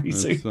story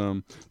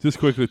soon. Just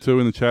quickly too,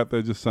 in the chat,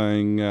 they're just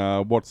saying,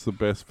 what's the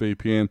best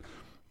VPN?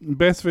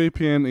 Best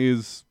VPN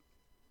is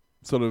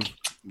sort of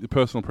your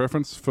personal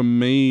preference. For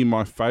me,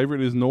 my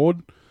favorite is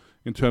Nord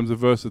in terms of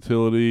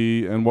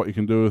versatility and what you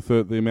can do with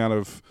it. The amount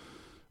of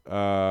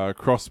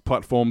cross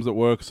platforms it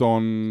works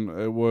on.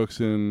 It works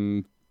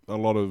in a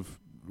lot of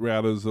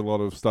routers, a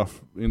lot of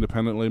stuff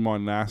independently. My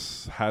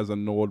NAS has a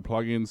Nord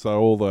plugin, so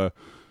all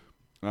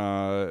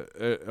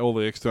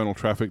the external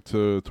traffic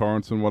to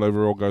torrents and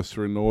whatever all goes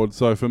through Nord.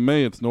 So for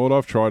me, it's Nord.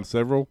 I've tried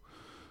several.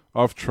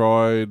 I've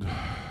tried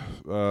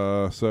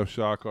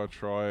Surfshark. I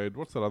tried,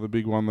 what's that other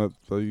big one that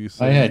they used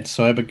to? I had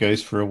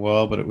CyberGhost for a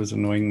while, but it was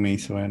annoying me,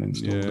 so I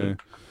uninstalled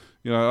it.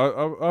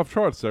 I've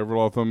tried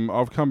several of them.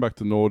 I've come back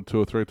to Nord 2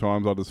 or 3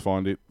 times. I just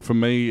find it, for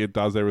me, it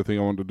does everything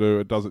I want to do.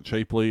 It does it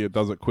cheaply. It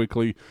does it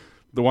quickly.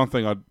 The one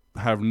thing I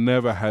have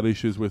never had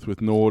issues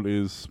with Nord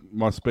is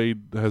my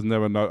speed has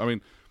never I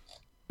mean,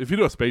 if you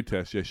do a speed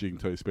test, yes, you can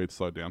tell your speed to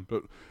slow down,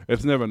 but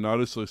it's never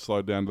noticeably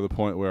slowed down to the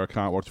point where I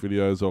can't watch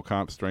videos or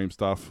can't stream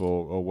stuff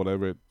or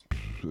whatever.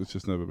 It's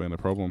just never been a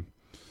problem.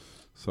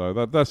 So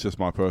that's just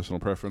my personal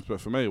preference,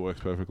 but for me, it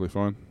works perfectly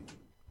fine.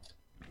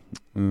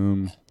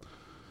 There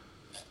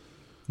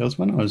was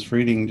one I was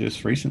reading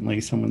just recently.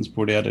 Someone's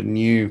brought out a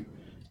new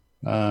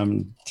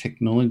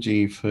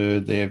technology for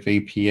their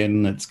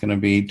VPN that's going to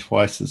be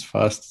twice as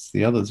fast as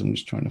the others. I'm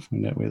just trying to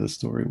find out where the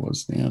story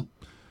was now.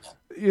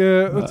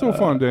 Yeah, it's all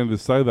fine, Dan, to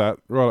say that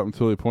right up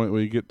until the point where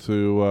you get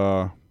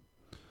to,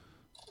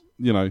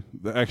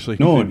 actually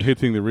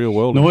hitting the real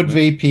world.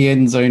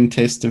 NordVPN's own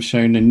tests have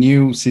shown a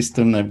new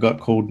system they've got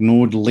called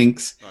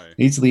NordLynx.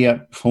 Easily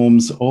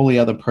outperforms all the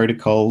other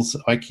protocols,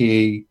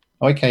 IKEA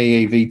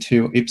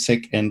v2,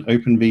 IPsec, and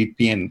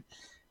OpenVPN.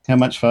 How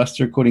much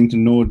faster? According to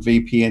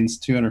NordVPN's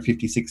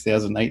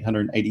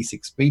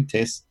 256,886 speed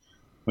test,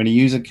 when a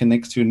user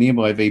connects to a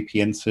nearby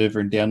VPN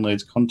server and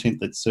downloads content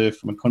that's served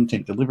from a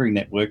content delivery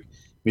network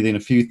within a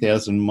few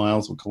thousand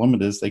miles or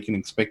kilometers, they can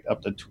expect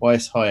up to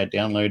twice higher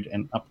download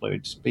and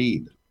upload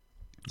speed.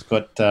 It's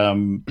got,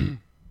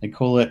 they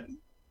call it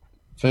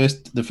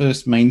the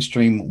first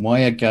mainstream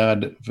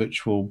WireGuard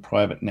virtual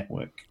private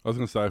network. I was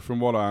going to say, from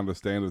what I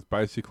understand, it's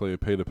basically a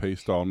P2P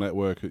style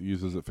network. It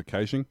uses it for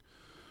caching.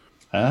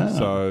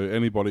 So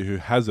anybody who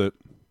has it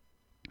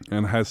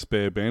and has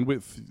spare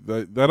bandwidth,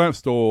 they don't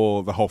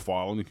store the whole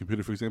file on your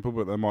computer, for example,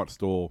 but they might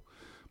store,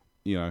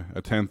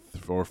 a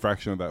tenth or a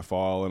fraction of that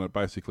file, and it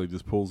basically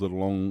just pulls it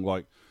along.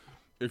 Like,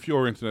 if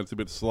your internet's a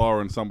bit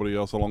slower and somebody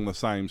else along the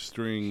same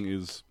string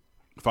is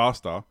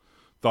faster,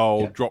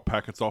 they'll drop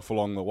packets off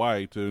along the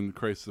way to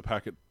increase the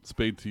packet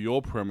speed to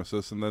your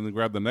premises, and then they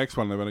grab the next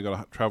one. They've only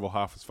got to travel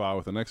half as far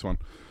with the next one.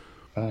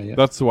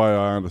 That's the way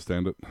I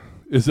understand it.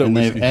 And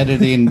they've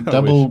added in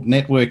double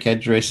network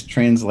address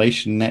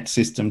translation NAT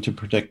system to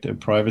protect their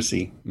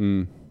privacy.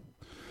 And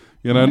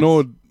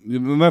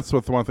that's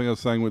what the one thing I was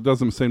saying. It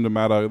doesn't seem to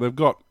matter. They've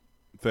got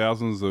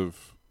thousands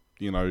of,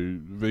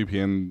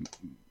 VPN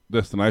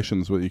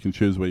destinations where you can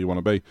choose where you want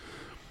to be.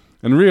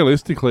 And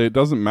realistically, it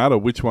doesn't matter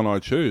which one I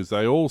choose.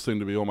 They all seem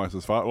to be almost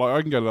as far. Like,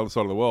 I can go to the other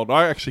side of the world.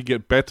 I actually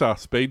get better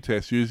speed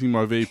tests using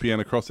my VPN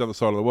across the other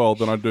side of the world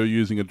than I do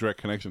using a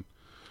direct connection.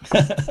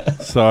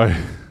 So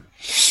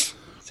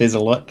says a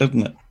lot,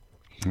 doesn't it?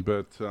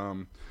 But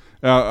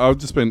I've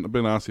just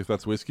been asked if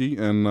that's whiskey,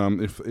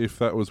 and if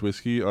that was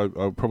whiskey, I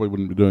probably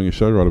wouldn't be doing a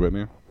show right about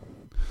now.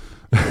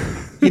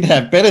 You'd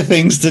have better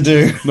things to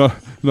do.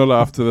 Not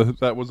after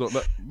that was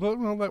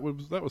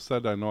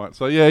Saturday night.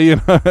 So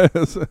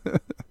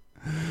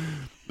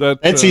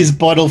that's his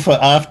bottle for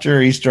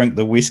after he's drunk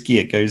the whiskey.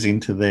 It goes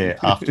into there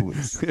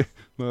afterwards.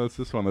 No, it's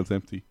this one that's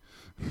empty.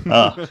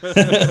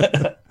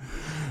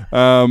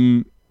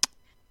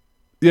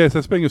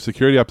 So speaking of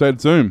security update,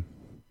 Zoom.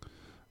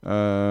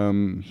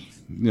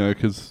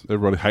 Because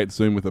everybody hates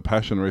Zoom with a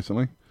passion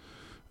recently.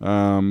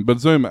 But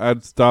Zoom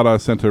adds data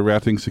center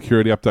routing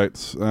security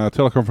updates.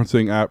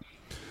 Teleconferencing app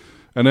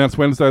announced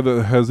Wednesday that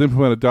it has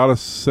implemented data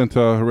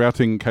center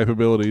routing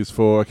capabilities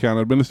for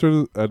account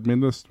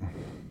admins.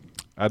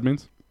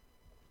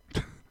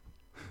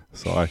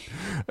 Sorry.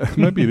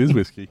 Maybe it is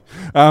whiskey.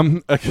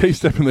 A key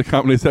step in the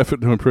company's effort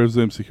to improve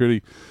Zoom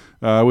security.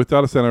 With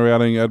data center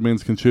routing,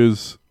 admins can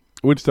choose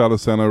which data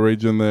center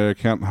region their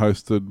account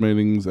hosted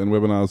meetings and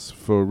webinars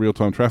for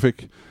real-time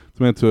traffic. It's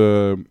meant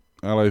to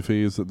allay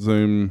fears that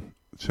Zoom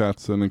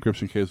chats and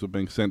encryption keys were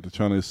being sent to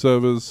Chinese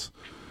servers.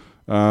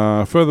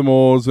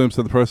 Furthermore, Zoom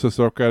said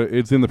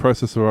it's in the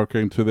process of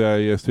upgrading to the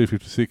AES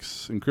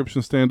 256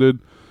 encryption standard,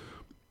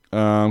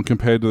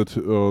 compared to the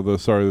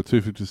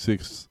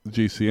 256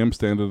 GCM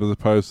standard as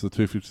opposed to the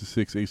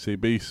 256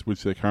 ECB,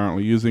 which they're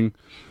currently using.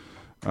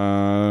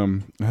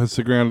 Has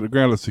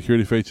grounded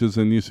security features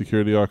and new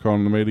security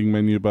icon in the meeting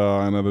menu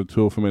bar and added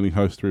tool for many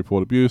hosts to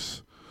report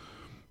abuse.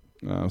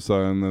 And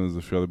then there's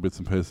a few other bits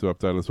and pieces to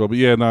update as well. But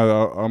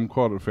I'm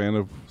quite a fan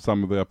of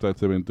some of the updates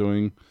they've been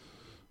doing.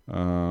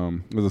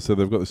 As I said,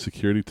 they've got the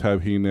security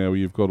tab here now where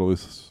you've got all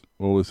this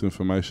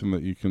information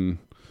that you can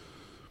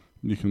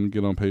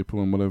get on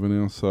people and whatever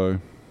now. So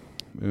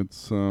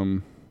it's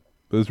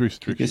there's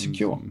restrictions.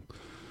 Secure.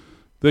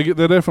 They're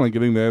definitely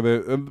getting there.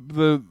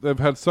 They've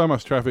had so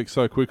much traffic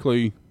so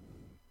quickly.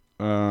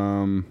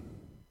 And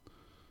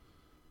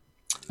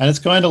it's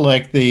kind of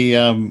like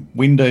the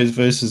Windows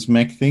versus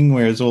Mac thing,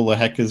 whereas all the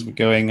hackers were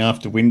going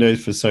after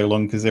Windows for so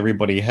long because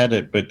everybody had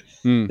it, but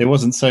there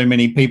wasn't so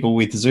many people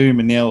with Zoom,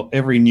 and now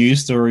every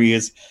news story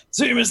is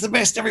Zoom is the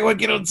best. Everyone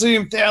get on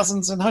Zoom.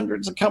 Thousands and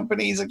hundreds of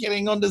companies are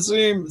getting onto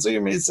Zoom.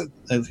 Zoom is.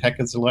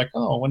 Hackers are like, I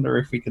wonder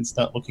if we can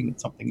start looking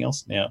at something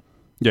else now.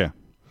 Yeah.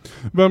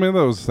 But I mean,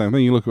 that was the same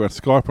thing. You look at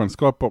Skype, when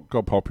Skype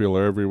got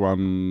popular,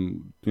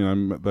 everyone,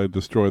 they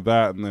destroyed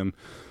that, and then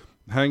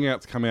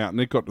Hangouts come out and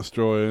it got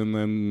destroyed, and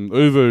then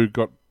Uvu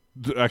got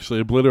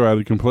actually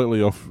obliterated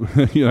completely off,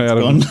 out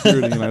of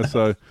security,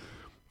 So,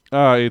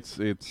 it's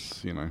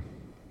it's one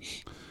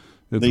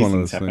of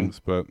those things.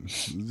 But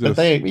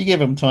we give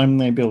them time,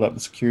 they build up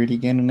the security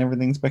again, and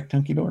everything's back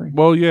hunky dory.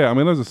 Well, yeah, I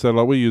mean, as I said,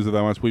 like, we use it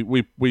that much.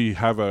 We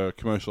have a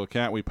commercial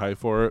account, we pay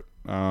for it.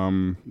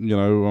 I'm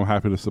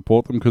happy to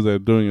support them because they're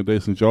doing a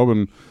decent job,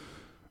 and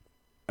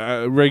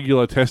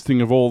regular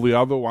testing of all the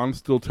other ones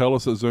still tell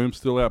us that Zoom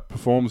still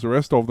outperforms the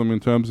rest of them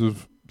in terms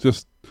of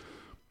just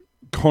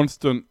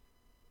constant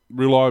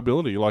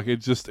reliability. Like,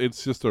 it's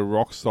just a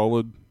rock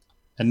solid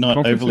and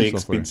not overly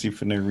expensive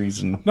for no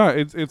reason. No,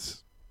 it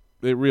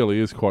really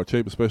is quite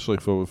cheap, especially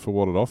for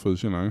what it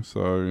offers.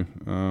 So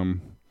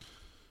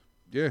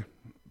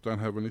don't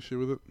have an issue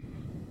with it.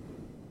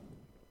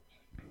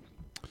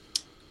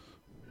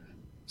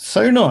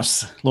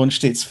 Sonos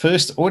launched its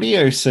first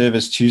audio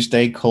service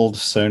Tuesday called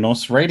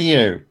Sonos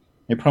Radio.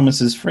 It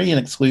promises free and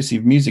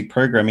exclusive music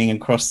programming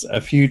across a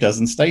few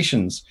dozen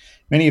stations.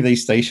 Many of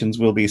these stations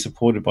will be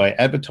supported by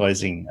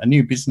advertising, a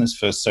new business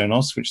for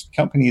Sonos, which the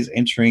company is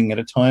entering at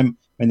a time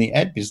when the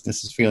ad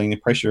business is feeling the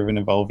pressure of an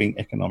evolving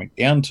economic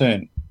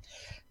downturn.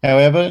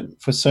 However,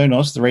 for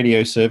Sonos, the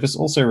radio service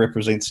also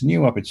represents a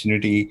new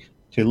opportunity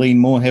to lean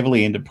more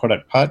heavily into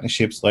product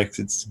partnerships like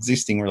its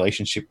existing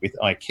relationship with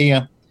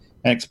IKEA,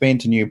 and expand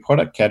to new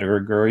product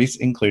categories,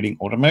 including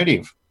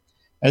automotive.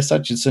 As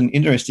such, it's an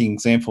interesting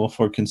example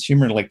for a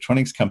consumer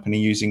electronics company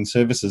using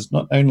services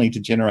not only to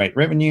generate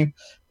revenue,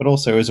 but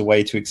also as a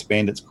way to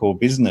expand its core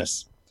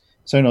business.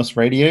 Sonos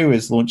Radio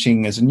is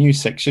launching as a new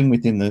section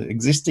within the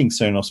existing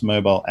Sonos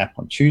mobile app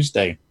on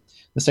Tuesday.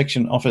 The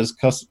section offers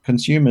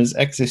consumers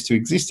access to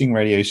existing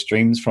radio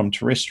streams from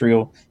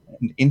terrestrial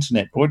and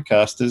internet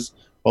broadcasters,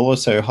 while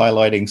also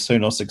highlighting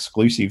Sonos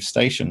exclusive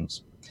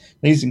stations.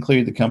 These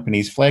include the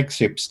company's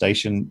flagship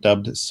station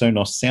dubbed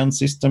Sonos Sound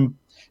System,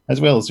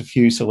 as well as a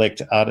few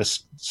select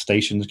artist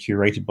stations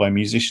curated by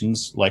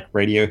musicians like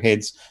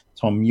Radiohead's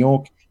Thom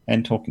Yorke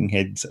and Talking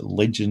Heads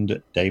legend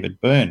David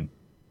Byrne.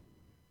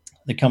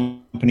 The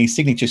company's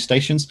signature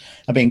stations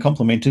are being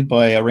complemented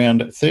by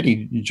around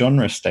 30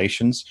 genre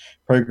stations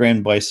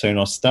programmed by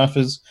Sonos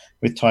staffers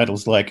with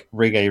titles like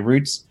Reggae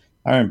Roots,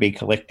 R&B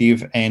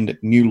Collective, and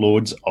New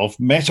Lords of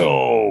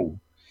Metal.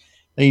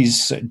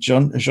 These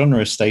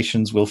genre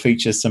stations will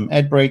feature some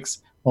ad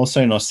breaks, while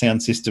Sonos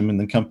Sound System and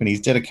the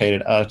company's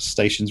dedicated art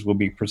stations will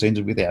be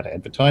presented without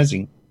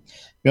advertising.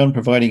 Beyond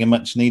providing a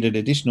much-needed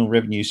additional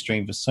revenue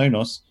stream for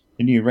Sonos,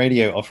 the new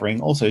radio offering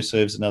also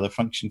serves another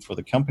function for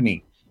the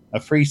company. A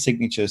free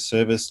signature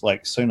service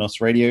like Sonos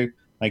Radio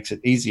makes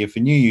it easier for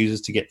new users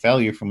to get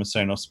value from a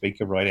Sonos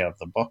speaker right out of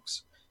the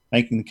box,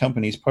 making the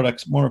company's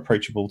products more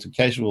approachable to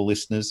casual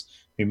listeners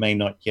who may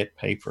not yet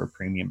pay for a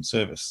premium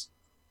service.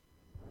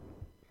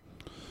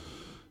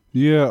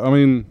 Yeah, I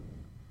mean,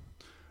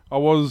 I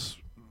was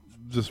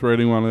just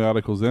reading one of the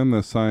articles then.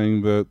 They're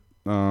saying that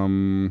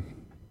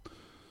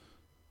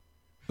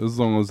as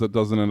long as it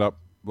doesn't end up,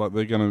 like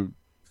they're going to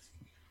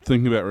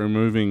think about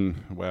removing,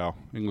 wow,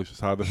 English is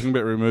hard. They're thinking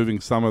about removing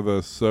some of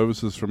the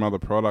services from other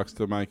products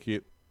to make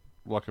it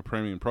like a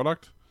premium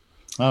product.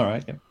 All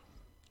right. Yep.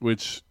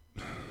 Which,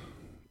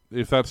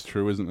 if that's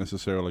true, isn't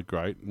necessarily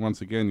great.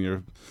 Once again,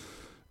 you're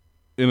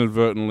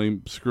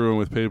inadvertently screwing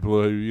with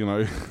people who, you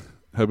know,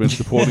 have been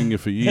supporting you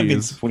for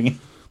years.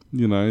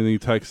 You know, and you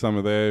take some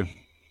of their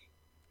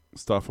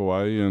stuff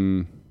away,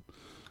 and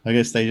I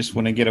guess they just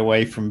want to get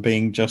away from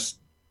being just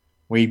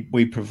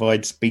we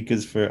provide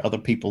speakers for other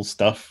people's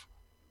stuff.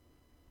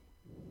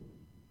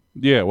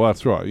 Yeah, well,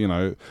 that's right. You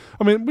know,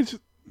 I mean, which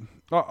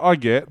I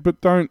get,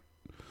 but don't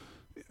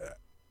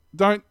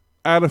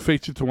add a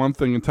feature to one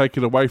thing and take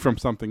it away from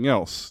something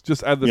else.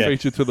 Just add the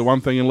feature to the one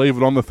thing and leave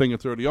it on the thing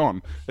it's already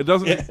on. It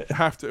doesn't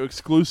have to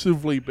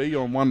exclusively be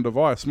on one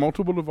device.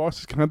 Multiple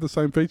devices can have the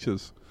same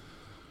features.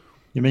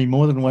 You mean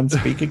more than one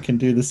speaker can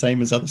do the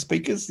same as other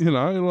speakers? You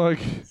know, like,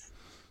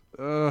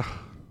 but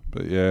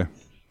yeah,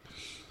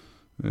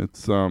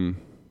 it's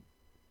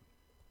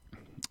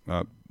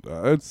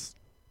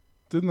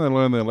didn't they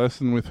learn their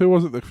lesson with, who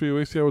was it a few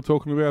weeks ago we were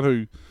talking about,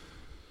 who,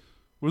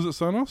 was it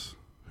Sonos?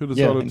 Who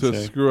decided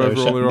to screw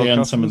over all their old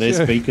customers? Some of their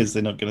speakers,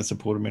 they're not going to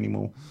support them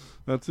anymore.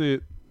 That's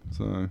it.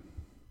 So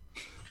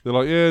they're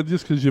like, yeah,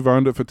 just because you've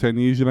owned it for 10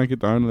 years, you don't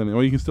get to own it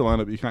anymore. You can still own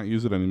it, but you can't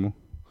use it anymore.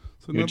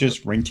 So you're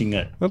just renting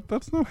it.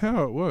 That's not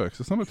how it works.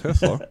 It's not a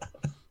Tesla.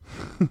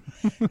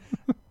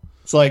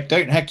 It's like,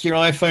 don't hack your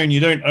iPhone.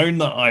 You don't own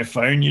the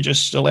iPhone. You're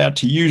just allowed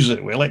to use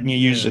it. We're letting you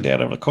use it out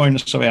of the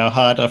kindness of our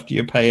heart after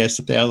you pay us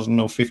 $1,000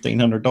 or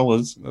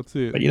 $1,500. That's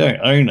it. But you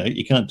don't own it.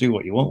 You can't do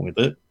what you want with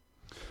it.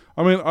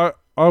 I mean,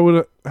 I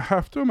would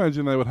have to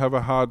imagine they would have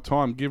a hard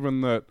time,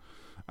 given that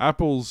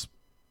Apple's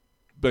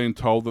been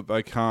told that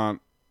they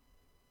can't,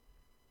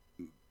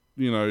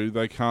 you know,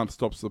 they can't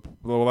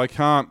they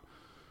can't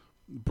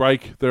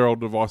break their old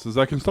devices.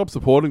 They can stop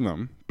supporting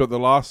them, but the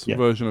last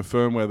version of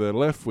firmware they're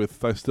left with,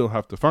 they still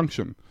have to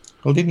function.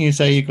 Well, didn't you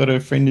say you got a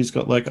friend who's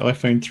got like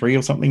iPhone 3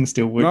 or something,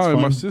 still works fine?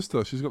 No, my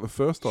sister, she's got the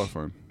first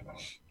iPhone.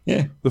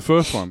 Yeah. The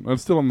first one, and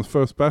it's still on the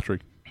first battery.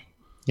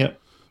 Yep.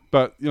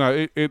 But, you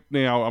know, it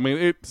now, I mean,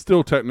 it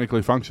still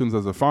technically functions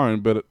as a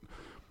phone, but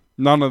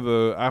none of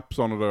the apps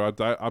on it are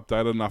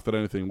updated enough that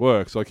anything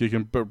works. Like, you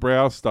can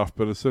browse stuff,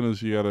 but as soon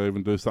as you got to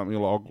even do something,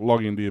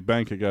 log into your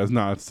bank, it goes,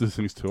 no, this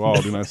thing's too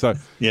old, you know. So,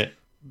 yeah.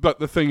 But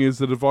the thing is,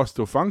 the device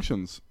still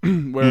functions,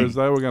 whereas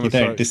they were going to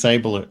say... don't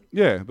disable it.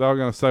 Yeah, they were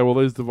going to say, well,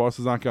 these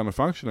devices aren't going to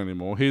function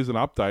anymore. Here's an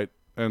update,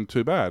 and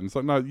too bad. And it's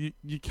like, no,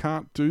 you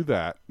can't do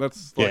that.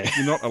 That's like,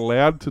 you're not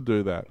allowed to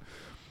do that.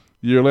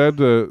 You're allowed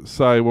to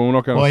say, well, we're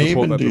not going to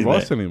support that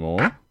device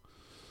anymore.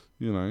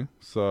 You know,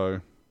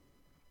 so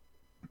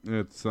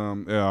it's I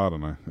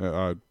don't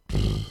know.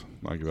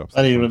 I give up.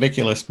 That is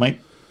ridiculous, mate.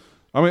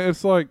 I mean,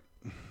 it's like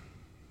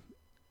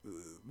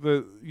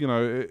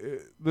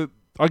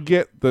I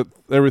get that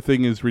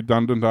everything is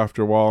redundant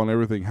after a while and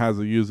everything has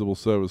a usable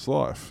service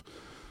life,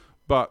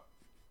 but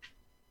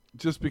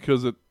just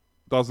because it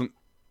doesn't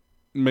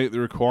meet the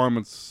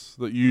requirements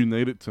that you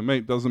need it to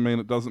meet doesn't mean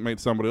it doesn't meet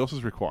somebody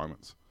else's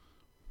requirements.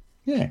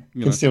 Yeah,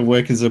 it can still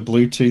work as a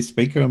Bluetooth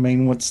speaker. I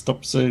mean, what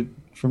stops it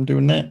from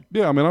doing that?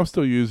 Yeah, I mean, I'm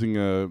still using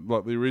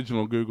like the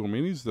original Google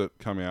Minis that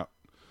come out.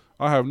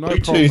 I have no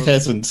problem. Bluetooth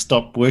hasn't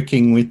stopped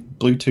working with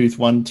Bluetooth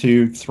 1,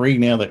 2, 3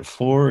 now that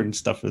 4 and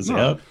stuff is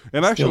out.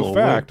 In actual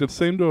fact, it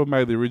seemed to have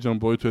made the original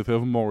Bluetooth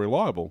even more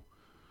reliable.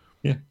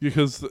 Yeah.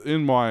 Because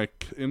in my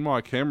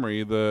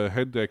Camry, the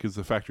head deck is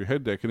the factory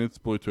head deck and it's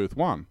Bluetooth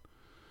 1.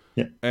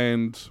 Yeah.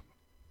 And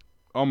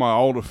on my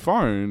older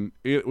phone,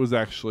 it was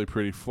actually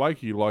pretty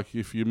flaky. Like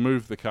if you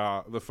move the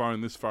phone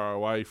this far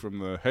away from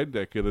the head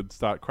deck, it'd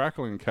start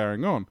crackling and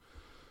carrying on.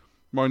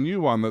 my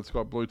new one that's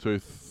got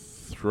Bluetooth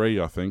 3,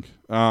 I think.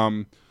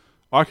 I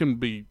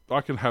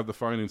can have the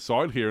phone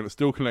inside here and it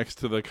still connects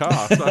to the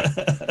car. So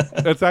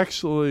it's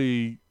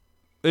actually,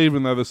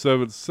 even though the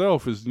service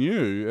itself is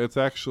new, it's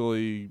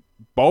actually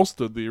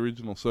bolstered the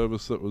original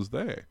service that was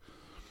there.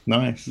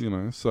 Nice.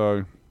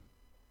 So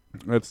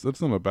it's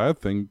not a bad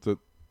thing that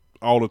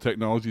older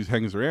technology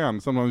hangs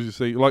around. Sometimes you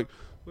see, like,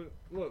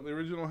 look, the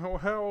original,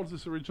 how old is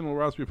this original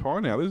Raspberry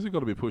Pi now? This has got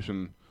to be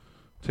pushing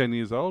 10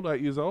 years old,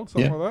 8 years old,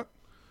 something like that.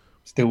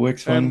 Still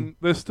works fine. And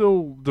they're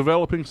still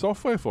developing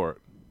software for it.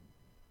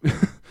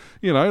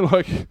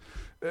 Like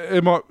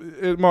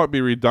it might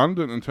be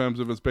redundant in terms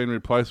of it's been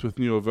replaced with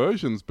newer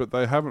versions, but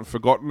they haven't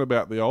forgotten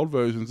about the old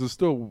versions. There's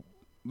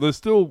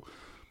still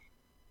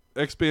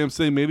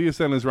XBMC media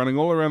centers running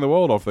all around the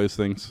world off these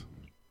things.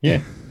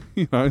 Yeah.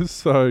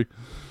 So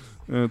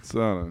it's I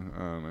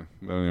don't know.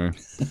 But anyway.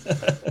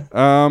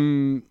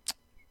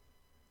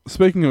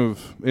 Speaking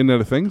of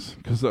Internet of Things,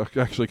 because I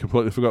actually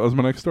completely forgot that was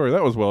my next story.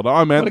 That was well done.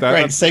 I meant what a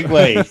great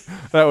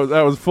segue.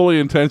 that was fully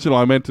intentional.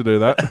 I meant to do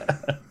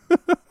that.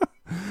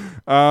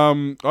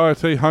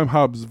 IoT home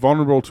hubs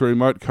vulnerable to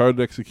remote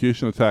coded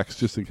execution attacks,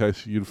 just in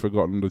case you'd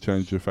forgotten to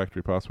change your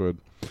factory password.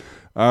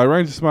 A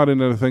range of smart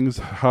Internet of Things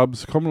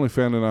hubs commonly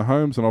found in our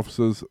homes and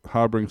offices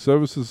harboring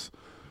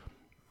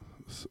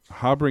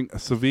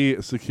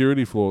severe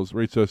security flaws,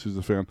 researchers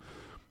have found.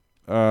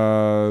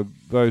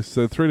 They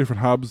said 3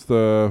 different hubs: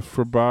 the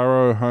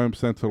Frabaro Home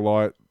Center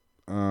Lite,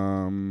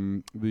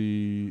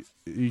 the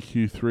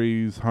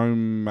EQ3's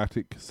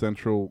Homematic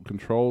Central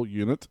Control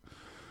Unit,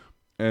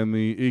 and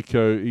the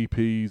Eco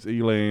EP's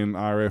ELAN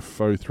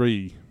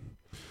RF03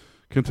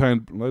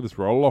 contained. They just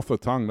roll off the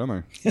tongue,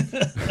 don't they?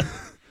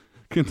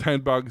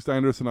 Contained bugs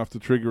dangerous enough to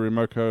trigger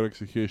remote code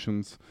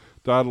executions,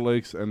 data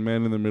leaks, and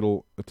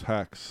man-in-the-middle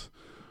attacks.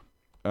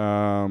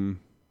 It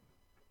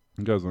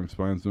goes on and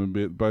explains them a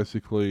bit.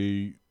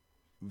 Basically,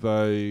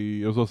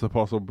 it was also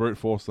possible to brute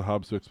force the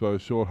hubs to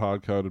expose short,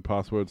 hard-coded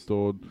passwords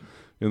stored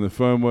in the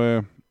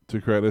firmware to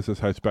create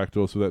SSH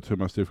backdoors without too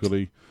much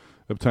difficulty.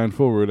 Obtain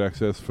full root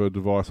access for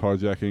device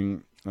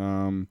hijacking.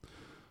 The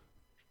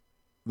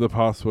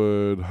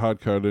password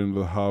hard-coded into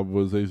the hub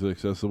was easily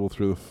accessible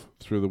through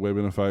the web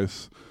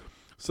interface.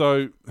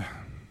 So,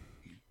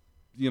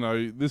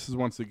 this is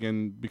once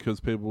again because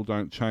people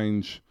don't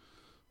change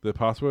their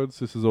passwords.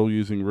 This is all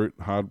using root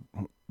hard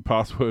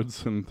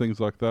passwords and things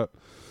like that.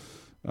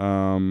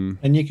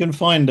 And you can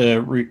find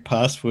a root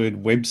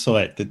password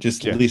website that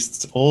just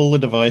lists all the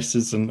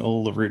devices and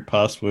all the root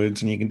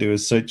passwords, and you can do a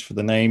search for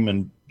the name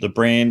and the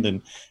brand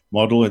and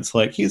model. It's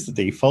like, here's the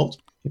default.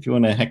 If you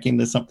want to hack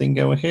into something,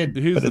 go ahead.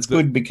 But it's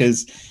good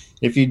because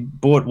if you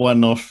bought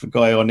one off a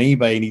guy on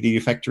eBay and you do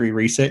your factory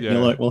reset, and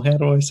you're like, well, how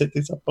do I set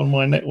this up on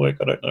my network?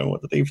 I don't know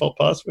what the default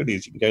password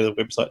is. You can go to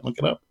the website and look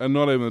it up. And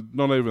not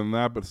even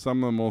that, but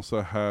some of them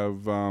also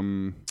have,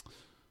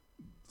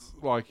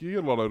 like, you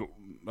get a lot of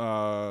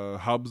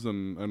hubs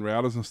and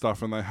routers and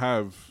stuff, and they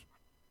have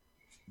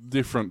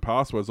different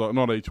passwords. Like,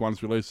 not each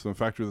one's released from the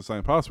factory with the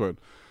same password.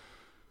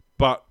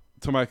 But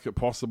to make it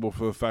possible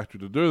for the factory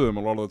to do them,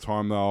 a lot of the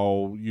time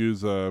they'll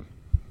use a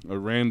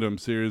random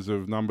series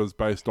of numbers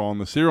based on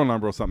the serial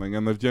number or something,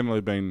 and they've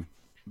generally been,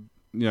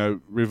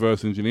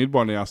 reverse engineered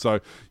by now.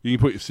 So you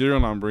can put your serial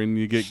number in,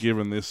 you get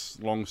given this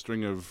long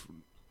string of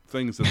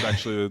things that's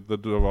actually the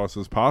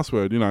device's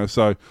password.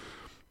 So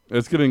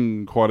it's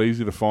getting quite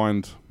easy to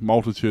find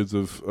multitudes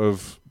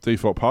of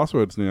default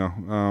passwords now.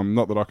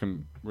 Not that I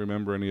can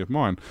remember any of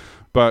mine,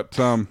 but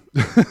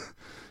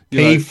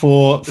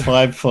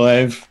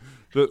P455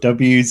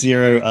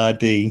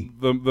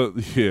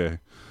 W0RD.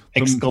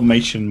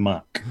 Exclamation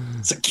mark.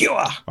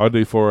 Secure.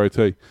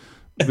 ID4OT.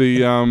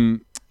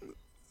 The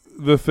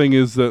thing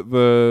is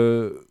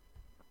that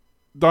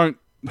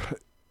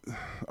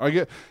I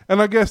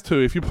guess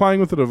too, if you're playing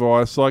with the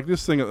device, like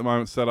this thing at the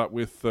moment set up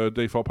with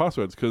default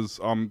passwords, because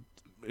I'm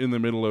in the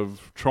middle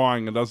of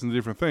trying a dozen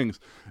different things.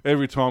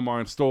 Every time I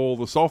install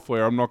the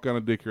software, I'm not going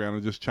to dick around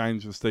and just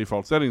change its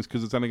default settings,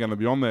 because it's only going to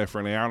be on there for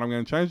an hour and I'm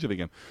going to change it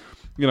again.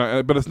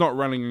 But it's not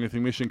running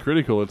anything mission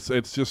critical.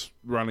 It's just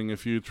running a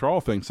few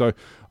trial things. So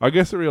I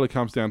guess it really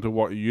comes down to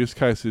what your use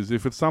case is.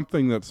 If it's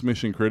something that's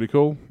mission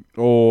critical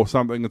or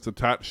something that's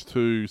attached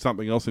to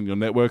something else in your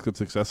network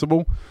that's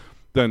accessible,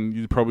 then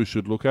you probably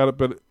should look at it.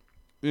 But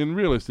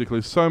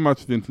realistically, so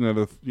much of the internet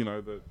of,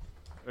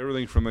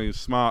 everything from these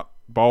smart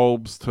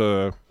bulbs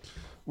to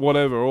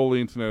whatever, all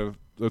the internet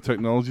of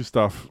technology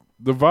stuff,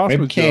 the vast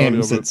majority of it...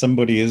 Webcams that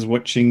somebody is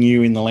watching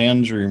you in the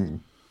lounge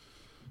room.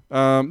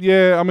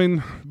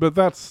 But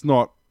that's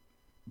not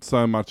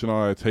so much an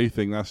IoT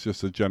thing. That's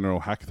just a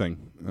general hack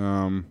thing. It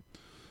can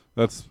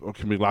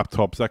be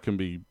laptops. That can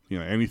be,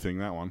 anything,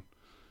 that one.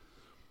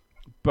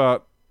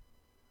 But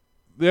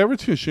the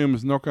average consumer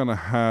is not going to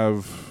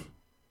have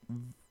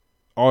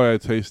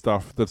IoT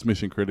stuff that's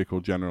mission critical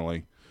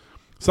generally.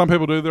 Some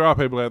people do. There are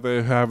people out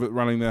there who have it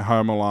running their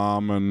home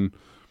alarm and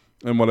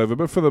whatever.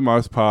 But for the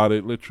most part,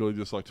 it literally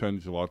just like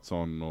turns your lights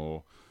on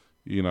or,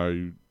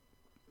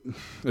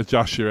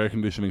 adjust your air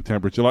conditioning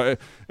temperature. Like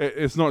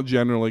it's not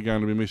generally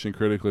going to be mission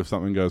critical if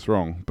something goes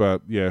wrong.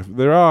 But yeah,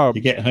 there are.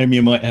 You get home,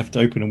 you might have to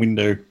open a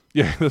window.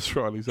 Yeah, that's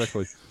right.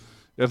 Exactly.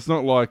 It's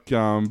not like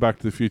Back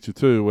to the Future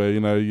 2 where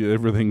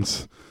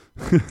everything's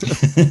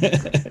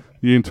the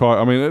entire.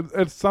 I mean,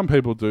 it's some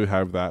people do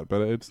have that,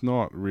 but it's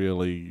not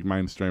really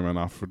mainstream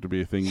enough for it to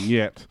be a thing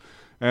yet.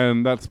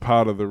 And that's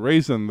part of the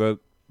reason that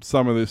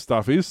some of this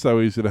stuff is so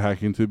easy to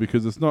hack into,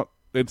 because it's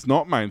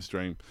not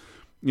mainstream.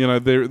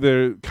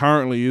 There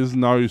currently is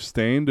no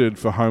standard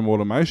for home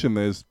automation.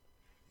 There's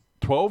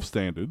 12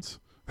 standards.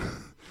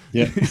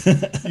 Yeah.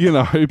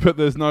 But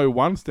there's no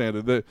one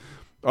standard. That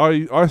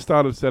I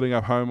started setting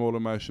up home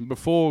automation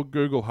before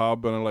Google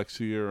Hub and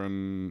Alexia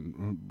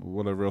and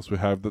whatever else we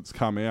have that's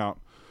come out.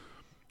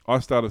 I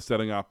started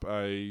setting up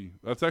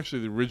that's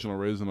actually the original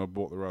reason I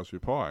bought the Raspberry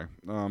Pi.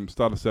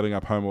 Started setting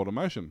up home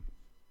automation.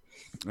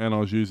 And I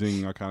was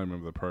using, I can't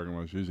remember the program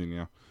I was using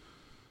now.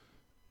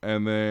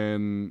 And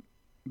then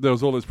there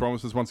was all these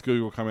promises once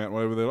Google came out and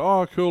whatever, they're,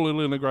 oh, cool,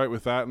 it'll integrate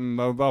with that and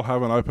they'll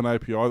have an open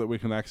API that we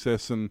can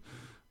access, and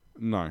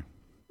no.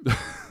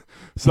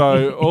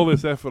 So all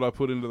this effort I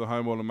put into the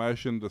home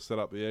automation to set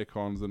up the air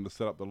cons and to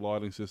set up the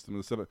lighting system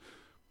and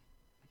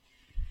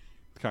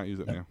can't use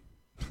it now.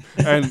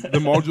 And the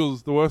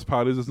modules, the worst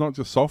part is it's not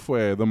just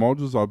software. The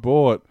modules I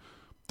bought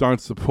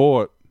don't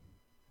support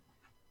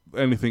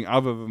anything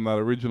other than that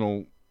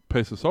original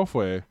piece of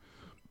software.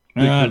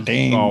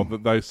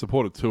 They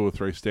supported 2 or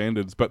 3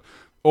 standards, but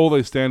all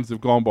these standards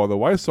have gone by the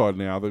wayside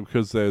now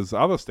because there's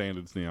other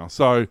standards now.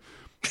 So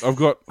I've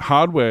got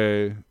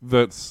hardware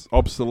that's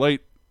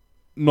obsolete,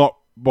 not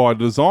by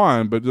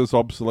design, but just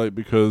obsolete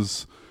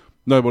because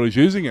nobody's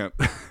using it.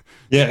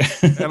 Yeah.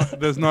 And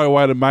there's no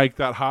way to make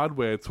that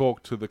hardware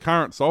talk to the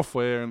current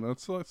software, and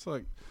it's like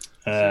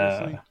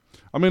seriously.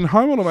 I mean,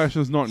 home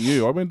automation is not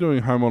new. I've been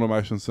doing home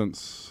automation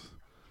since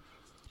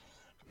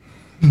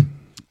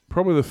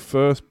probably the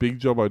first big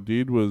job I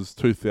did was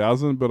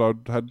 2000, but I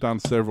had done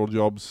several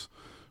jobs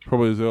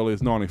probably as early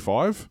as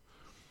 95.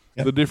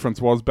 Yep. The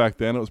difference was back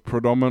then it was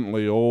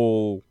predominantly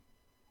all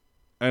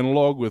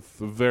analog with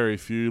very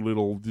few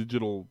little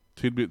digital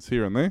tidbits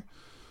here and there.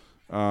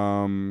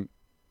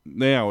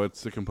 Now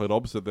it's the complete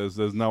opposite. There's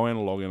no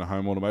analog in a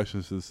home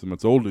automation system.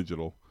 It's all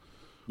digital.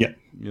 Yeah.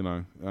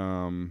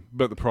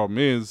 But the problem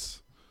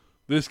is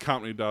this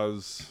company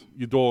does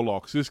your door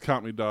locks, this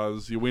company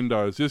does your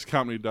windows, this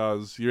company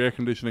does your air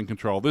conditioning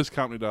control, this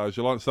company does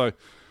your light. So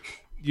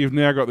you've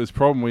now got this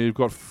problem where you've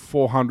got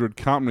 400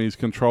 companies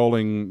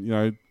controlling,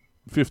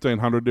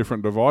 1,500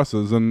 different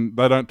devices, and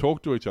they don't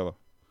talk to each other.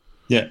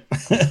 Yeah,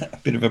 a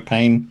bit of a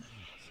pain.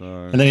 So,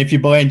 and then if you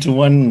buy into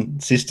one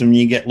system,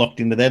 you get locked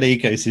into that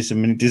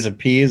ecosystem and it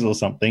disappears or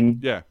something.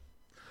 Yeah,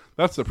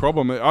 that's the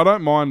problem. I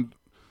don't mind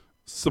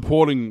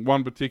supporting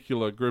one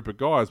particular group of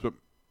guys, but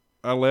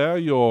allow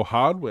your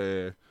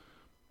hardware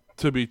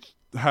to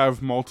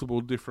have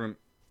multiple different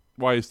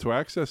ways to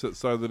access it,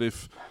 so that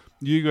if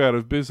you go out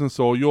of business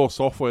or your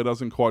software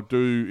doesn't quite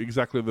do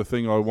exactly the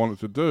thing I want it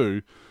to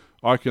do,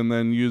 I can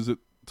then use it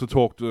to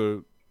talk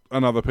to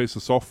another piece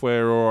of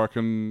software, or I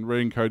can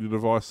re-encode your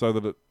device so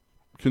that it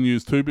can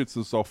use 2 bits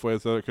of software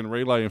so that it can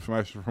relay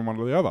information from one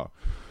to the other.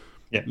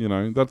 Yeah.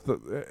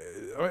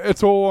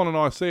 It's all on an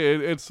IC.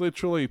 It's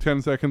literally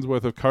 10 seconds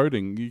worth of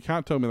coding. You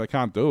can't tell me they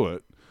can't do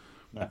it.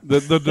 No.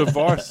 The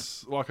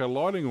device, like a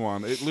lighting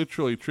one, it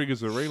literally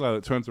triggers a relay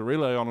that turns the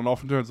relay on and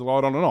off and turns the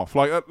light on and off.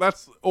 Like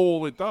that's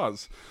all it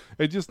does.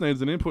 It just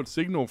needs an input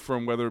signal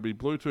from whether it be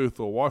Bluetooth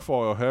or Wi-Fi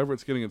or however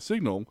it's getting its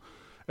signal.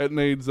 It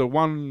needs a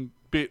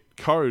 1-bit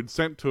code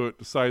sent to it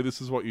to say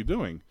this is what you're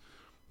doing.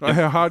 Like,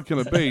 how hard can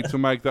it be to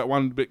make that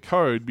 1-bit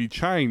code be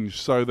changed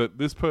so that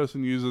this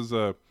person uses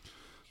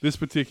this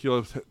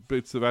particular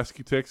bits of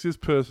ASCII text, this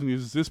person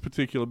uses this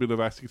particular bit of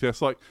ASCII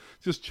text. Like,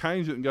 just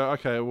change it and go,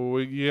 okay, well,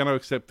 you're going to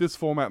accept this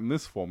format and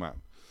this format.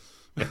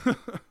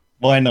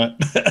 Why not?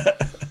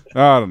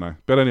 I don't know.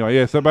 But anyway,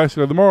 yeah, so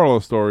basically the moral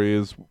of the story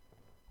is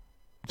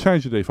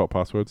change your default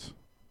passwords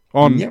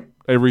on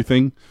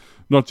everything,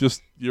 not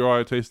just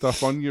your IoT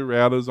stuff, on your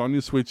routers, on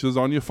your switches,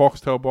 on your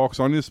Foxtel box,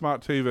 on your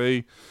smart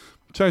TV.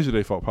 Change your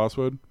default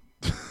password.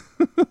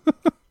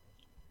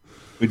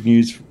 Good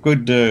news.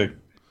 Good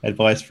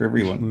advice for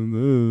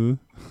everyone.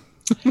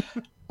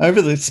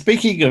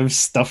 Speaking of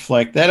stuff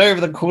like that,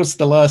 over the course of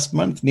the last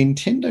month,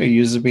 Nintendo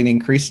users have been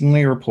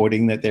increasingly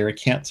reporting that their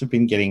accounts have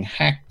been getting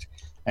hacked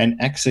and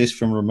accessed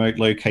from remote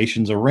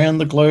locations around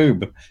the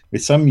globe,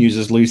 with some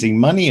users losing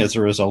money as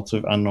a result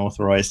of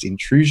unauthorized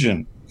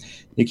intrusion.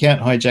 The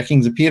account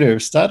hijackings appear to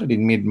have started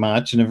in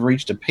mid-March and have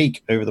reached a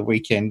peak over the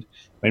weekend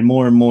when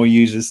more and more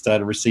users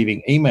started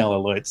receiving email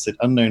alerts that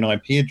unknown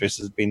IP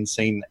addresses have been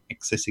seen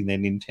accessing their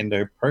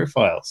Nintendo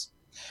profiles.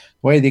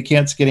 The way the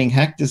account's getting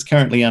hacked is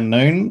currently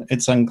unknown.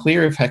 It's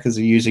unclear if hackers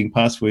are using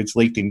passwords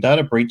leaked in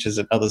data breaches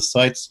at other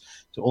sites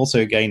to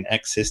also gain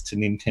access to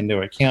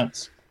Nintendo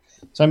accounts.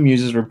 Some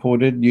users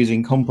reported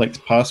using complex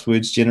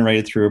passwords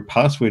generated through a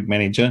password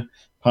manager,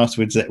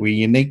 passwords that were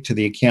unique to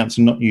the accounts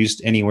and not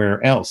used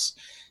anywhere else.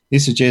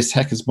 This suggests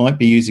hackers might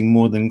be using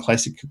more than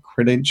classic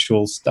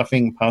credential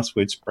stuffing,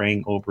 password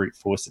spraying, or brute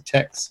force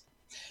attacks.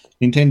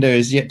 Nintendo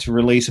has yet to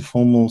release a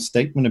formal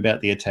statement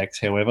about the attacks,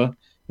 however.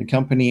 The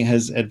company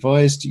has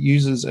advised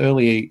users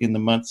earlier in the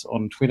months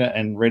on Twitter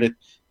and Reddit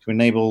to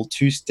enable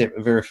two-step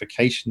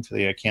verification for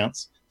their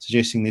accounts,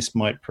 suggesting this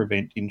might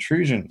prevent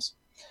intrusions.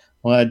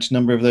 A large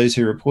number of those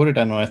who reported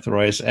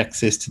unauthorized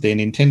access to their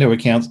Nintendo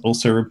accounts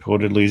also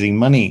reported losing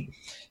money.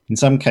 In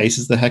some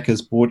cases, the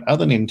hackers bought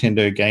other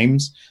Nintendo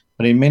games,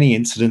 but in many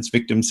incidents,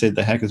 victims said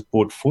the hackers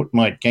bought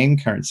Fortnite game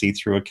currency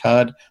through a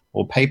card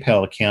or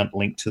PayPal account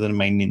linked to the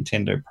main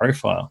Nintendo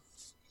profile.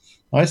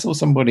 I saw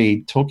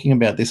somebody talking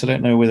about this. I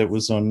don't know whether it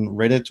was on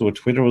Reddit or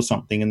Twitter or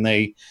something, and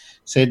they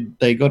said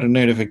they got a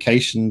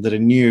notification that a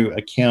new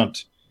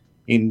account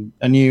in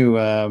a new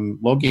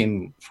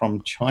login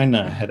from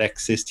China had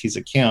accessed his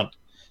account.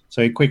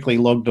 So he quickly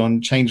logged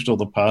on, changed all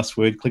the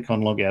password, click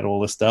on log out,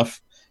 all the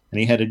stuff, and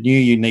he had a new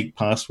unique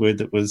password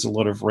that was a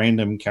lot of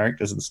random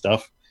characters and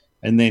stuff.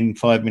 And then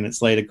 5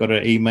 minutes later, got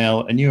an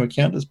email, a new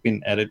account has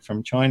been added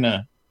from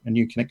China. A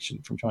new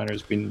connection from China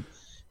has been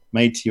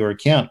made to your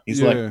account.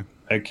 He's like,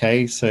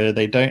 okay, so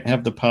they don't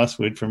have the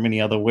password from any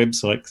other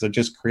website because I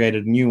just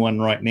created a new one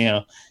right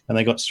now, and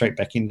they got straight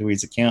back into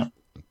his account.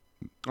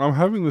 I'm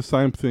having the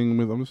same thing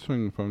with, I'm just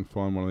trying to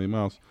find one of the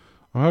emails.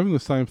 I'm having the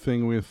same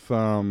thing with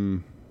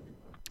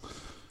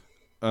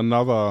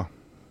another,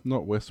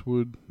 not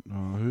Westwood,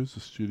 who's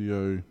the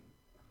studio?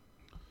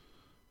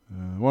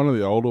 One of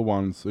the older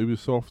ones,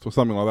 Ubisoft or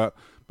something like that.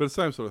 But it's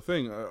the same sort of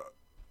thing.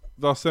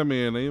 They'll send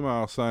me an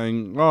email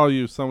saying, "Oh,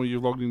 you've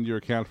logged into your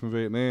account from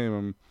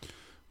Vietnam."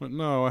 But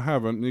no, I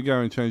haven't. You go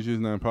and change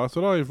username and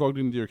password. "Oh, you've logged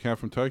into your account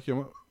from Tokyo."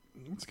 I'm like,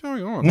 what's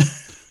going on?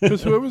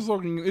 Because whoever's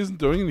logging in isn't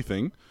doing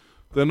anything.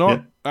 They're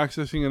not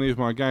accessing any of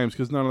my games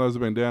because none of those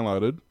have been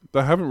downloaded.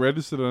 They haven't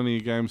registered any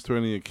games to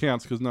any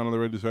accounts because none of the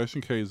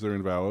registration keys are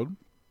invalid.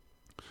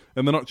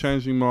 And they're not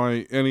changing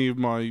any of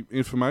my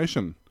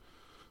information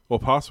or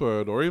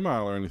password or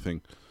email or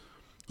anything.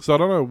 So I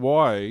don't know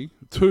why.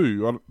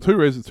 Two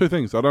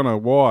things. I don't know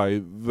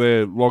why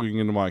they're logging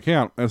into my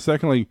account. And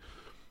secondly,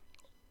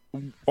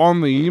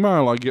 on the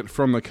email I get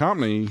from the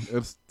company,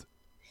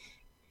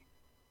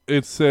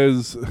 it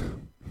says,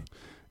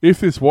 if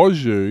this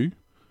was you,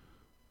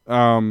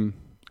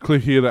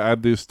 click here to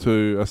add this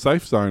to a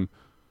safe zone.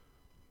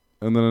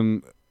 And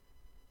then,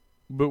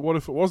 but what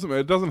if it wasn't?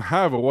 It doesn't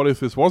have a what if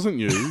this wasn't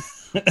you.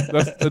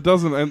 It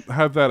doesn't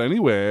have that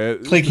anywhere.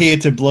 Click here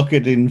to block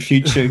it in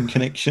future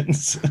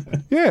connections.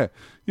 Yeah.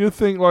 You'd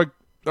think like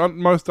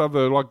most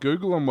other, like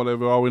Google and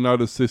whatever, we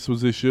noticed this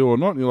was issue or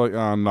not. And you're like,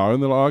 no.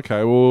 And they're like,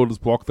 okay, well, we'll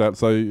just block that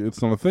so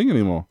it's not a thing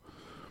anymore.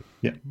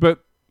 Yeah.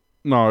 But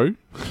no,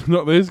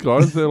 not these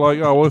guys. They're like,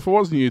 oh, well, if it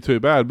wasn't you, too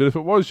bad. But if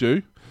it was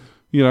you,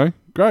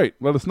 great,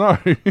 let us know.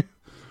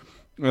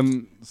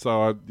 And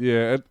so,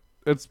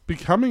 it's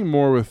becoming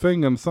more of a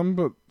thing, and some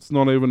of it's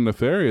not even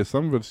nefarious.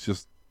 Some of it's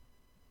just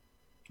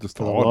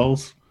odd.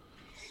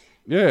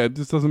 Yeah, it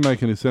just doesn't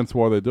make any sense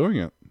why they're doing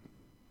it.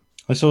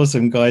 I saw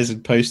some guys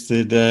had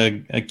posted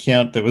an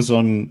account that was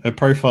on a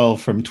profile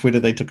from Twitter.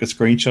 They took a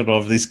screenshot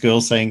of this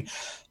girl saying,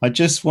 "I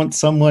just want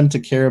someone to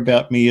care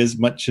about me as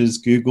much as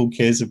Google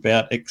cares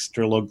about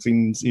extra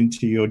logins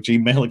into your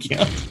Gmail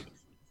account."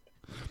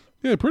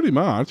 Yeah, pretty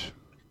much.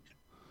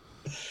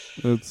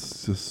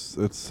 It's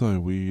so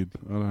weird.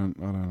 I don't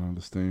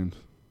understand.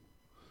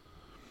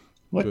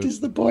 What is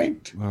the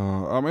point?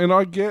 I mean,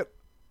 I get,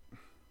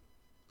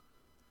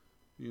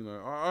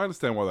 I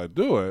understand why they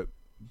do it,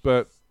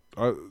 but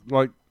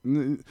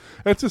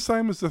it's the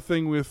same as the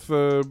thing with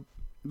the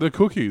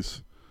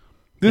cookies.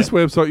 This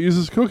website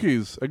uses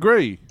cookies.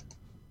 Agree.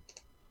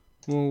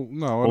 Well,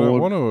 no, I don't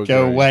want to agree.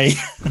 Go away.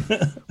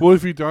 Well,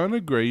 if you don't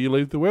agree, you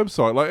leave the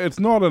website. Like, it's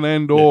not an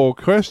and/or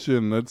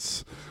question.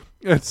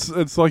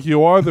 It's like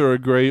you either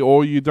agree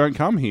or you don't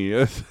come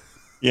here.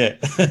 Yeah.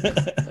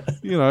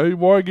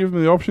 Why give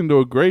them the option to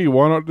agree?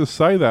 Why not just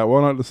say that?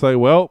 Why not just say,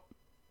 well,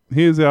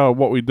 here's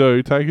what we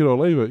do, take it or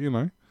leave it,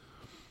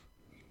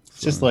 It's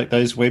just like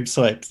those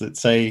websites that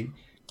say,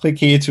 click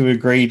here to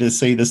agree to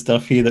see the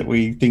stuff here that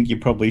we think you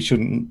probably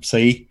shouldn't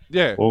see.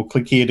 Yeah. Or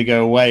click here to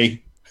go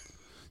away.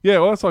 Yeah,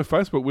 well, that's like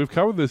Facebook. We've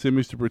covered this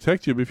image to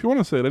protect you, but if you want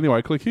to see it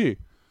anyway, click here.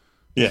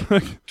 Yeah.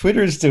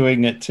 Twitter is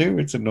doing it too.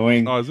 It's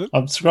annoying. Oh, is it?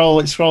 I'm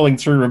scrolling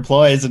through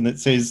replies and it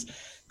says,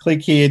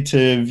 click here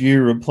to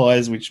view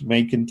replies which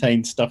may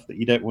contain stuff that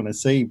you don't want to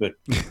see, but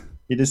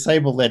you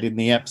disable that in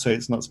the app so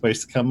it's not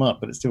supposed to come up,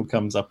 but it still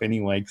comes up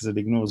anyway because it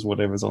ignores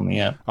whatever's on the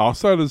app. Oh,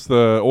 so does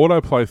the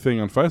autoplay thing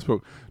on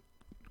Facebook.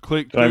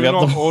 Click, do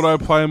not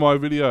autoplay my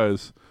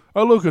videos.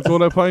 Oh, look, it's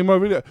autoplaying my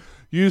video.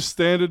 Use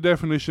standard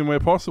definition where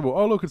possible.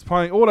 Oh, look, it's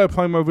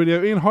autoplaying my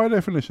video in high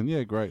definition.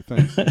 Yeah, great,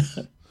 thanks.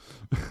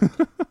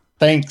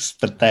 Thanks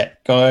for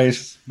that,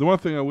 guys. The one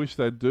thing I wish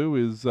they'd do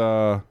is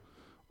on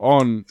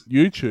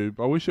YouTube,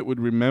 I wish it would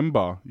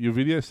remember your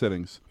video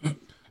settings.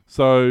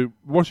 So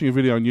watching a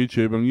video on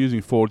YouTube, I'm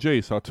using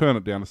 4G, so I turn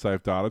it down to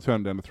save data, turn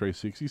it down to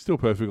 360, still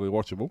perfectly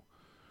watchable.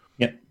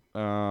 Yep.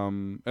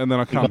 And then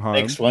I come home.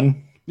 Next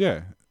one.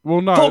 Yeah. Well,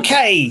 no.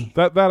 4K!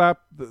 That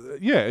app,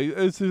 yeah,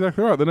 it's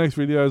exactly right. The next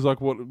video is like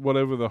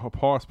whatever the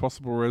highest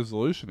possible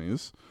resolution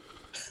is,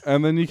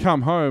 and then you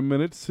come home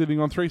and it's sitting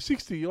on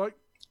 360. You're like,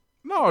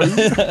 no,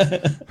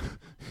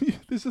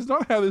 this is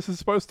not how this is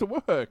supposed to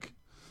work.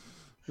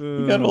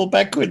 You got all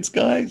backwards,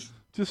 guys.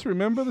 Just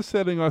remember the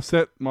setting I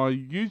set my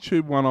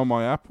YouTube one on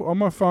my app on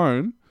my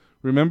phone.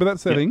 Remember that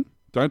setting. Yep.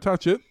 Don't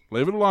touch it.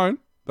 Leave it alone.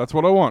 That's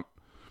what I want.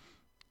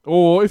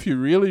 Or if you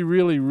really,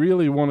 really,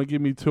 really want to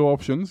give me two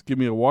options, give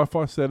me a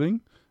Wi-Fi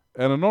setting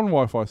and a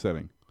non-Wi-Fi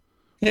setting.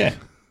 Yeah,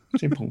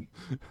 simple.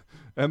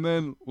 And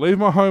then leave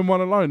my home one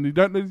alone. You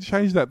don't need to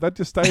change that. That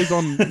just stays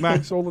on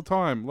max all the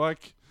time.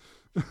 Like,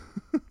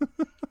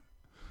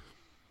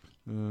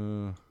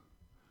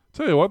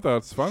 tell you what, though,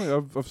 it's funny.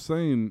 I've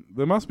seen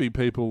there must be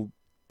people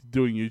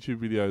doing YouTube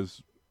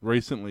videos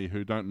recently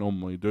who don't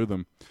normally do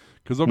them.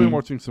 Because I've been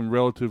watching some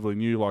relatively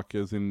new, like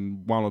as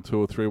in 1 or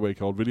 2 or 3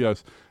 week old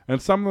videos,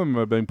 and some of them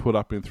have been put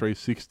up in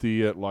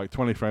 360 at like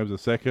 20 frames a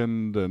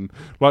second, and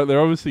like they're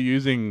obviously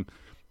using,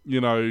 you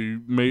know,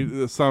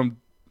 some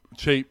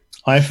cheap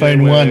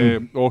iPhone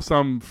 1 or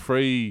some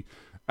free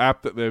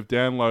app that they've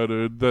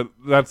downloaded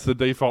that's the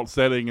default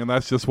setting, and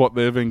that's just what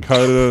they've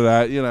encoded it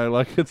at. You know,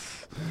 like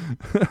it's.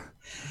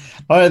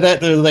 Oh, that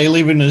they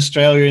live in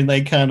Australia and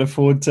they can't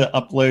afford to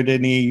upload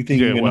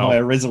anything in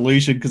higher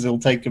resolution because it'll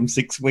take them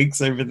 6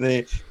 weeks over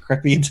their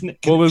crappy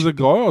internet connection. Well, there's a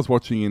guy I was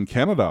watching in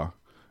Canada,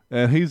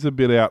 and he's a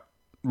bit out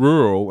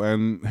rural,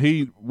 and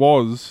he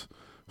was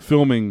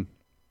filming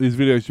his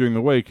videos during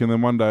the week, and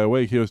then one day a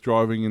week he was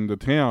driving into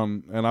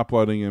town and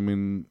uploading them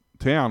in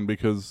town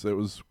because it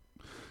was,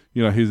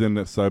 you know, his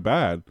internet's so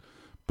bad.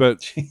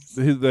 But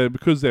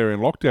because they're in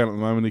lockdown at the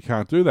moment, he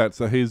can't do that.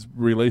 So he's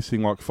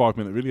releasing like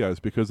 5-minute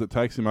videos because it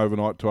takes him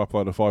overnight to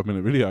upload a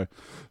 5-minute video.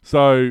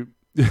 So,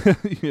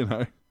 you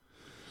know.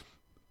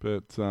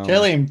 But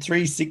tell him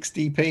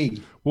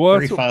 360p. Well,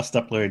 very fast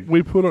upload.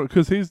 We put it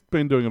because he's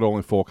been doing it all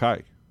in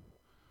 4K.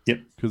 Yep.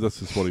 Because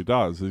that's just what he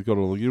does. He's got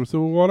all the gear. So,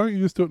 well, why don't you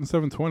just do it in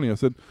 720? I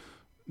said,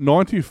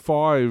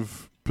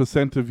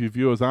 95% of your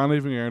viewers aren't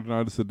even going to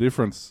notice the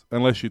difference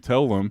unless you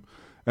tell them.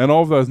 And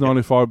of those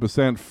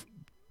 95%,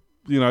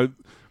 you know,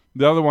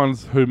 the other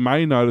ones who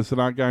may notice it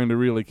aren't going to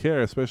really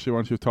care, especially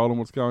once you've told them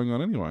what's going on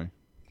anyway.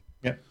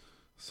 Yep.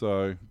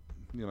 So,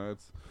 you know,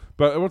 it's.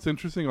 But what's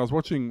interesting, I was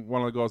watching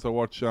one of the guys I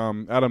watch,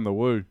 Adam the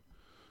Woo.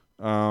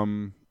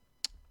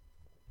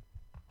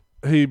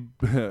 He's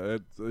a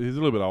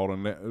little bit older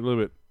now,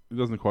 he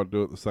doesn't quite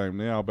do it the same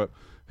now, but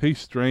he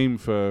streamed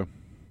for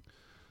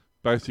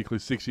basically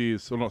 6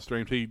 years, or not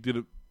streamed, he did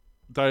a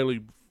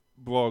daily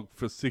blog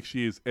for 6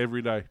 years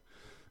every day.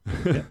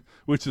 Yeah.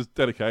 Which is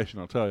dedication,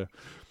 I'll tell you.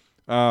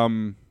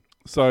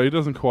 So he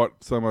doesn't quite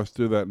so much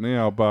do that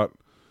now, but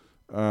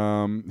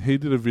he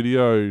did a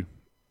video.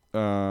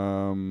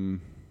 Was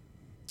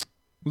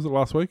it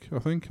last week? I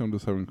think I'm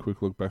just having a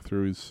quick look back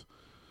through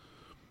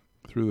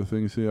the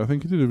things here. I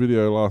think he did a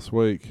video last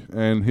week,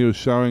 and he was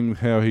showing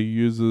how he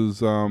uses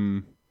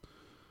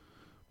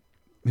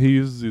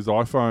his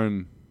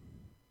iPhone.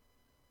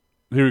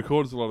 He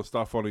records a lot of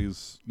stuff on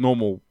his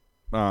normal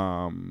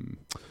DSLRs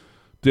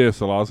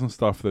and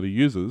stuff that he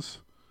uses,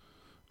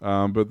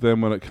 but then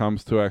when it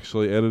comes to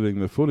actually editing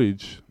the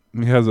footage,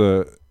 he has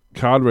a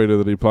card reader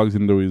that he plugs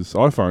into his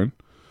iPhone,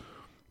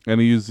 and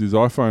he uses his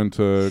iPhone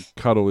to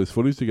cut all his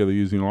footage together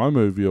using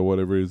iMovie or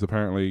whatever it is.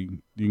 Apparently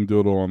you can do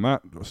it all on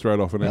that straight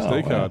off an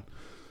SD card,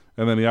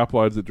 and then he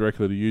uploads it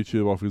directly to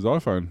YouTube off his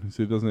iPhone,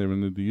 so he doesn't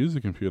even need to use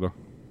a computer.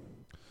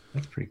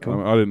 That's pretty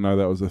cool. I didn't know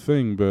that was a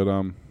thing, but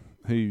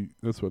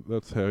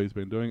that's how he's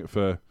been doing it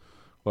for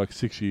like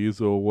 6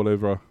 years or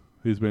whatever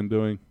he's been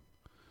doing.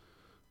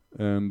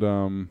 And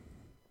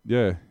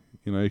yeah,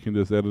 you know, you can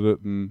just edit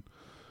it and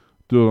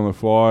do it on the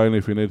fly, and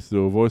if he needs to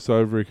do a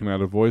voiceover, he can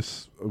add a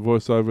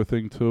voiceover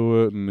thing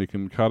to it, and he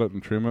can cut it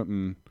and trim it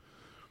and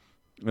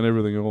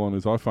everything all on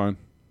his iPhone.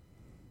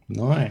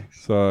 Nice.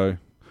 So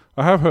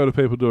I have heard of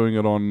people doing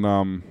it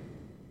on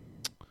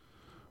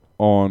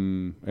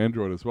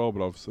Android as well,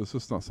 but it's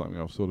just not something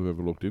I've sort of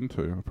ever looked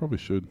into. I probably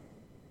should.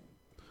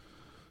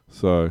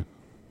 So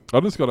I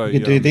just got You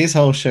could do this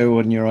whole show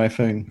on your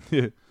iPhone.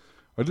 Yeah,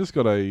 I just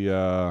got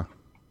a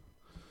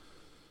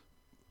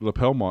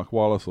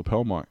wireless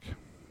lapel mic,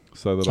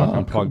 so that I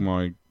can plug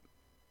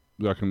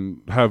I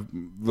can have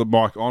the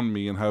mic on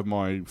me and have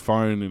my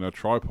phone in a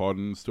tripod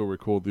and still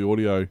record the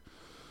audio.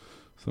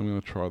 So I'm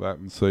going to try that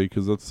and see,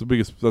 because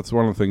that's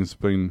one of the things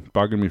that's been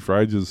bugging me for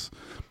ages.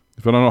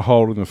 If I'm not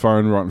holding the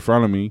phone right in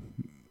front of me,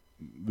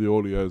 the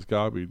audio is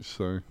garbage.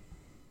 So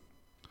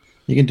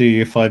you can do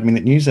your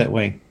 5-minute news that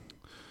way.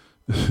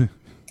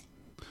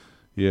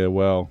 Yeah,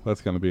 well,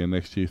 that's going to be a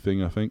next year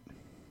thing, I think.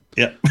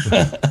 Yep.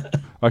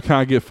 I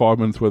can't get 5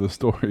 minutes worth of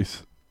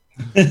stories.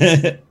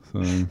 So.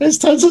 There's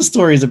tons of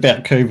stories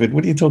about COVID.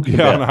 What are you talking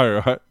about? Yeah, I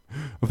know, right?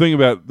 I'm thinking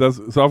about that.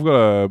 So I've got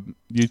a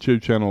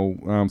YouTube channel.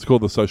 It's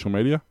called The Social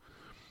Media.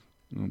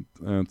 And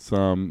it's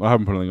I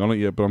haven't put anything on it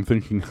yet, but I'm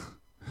thinking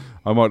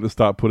I might just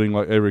start putting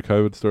like every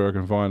COVID story I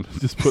can find.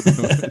 Just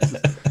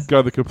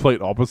go the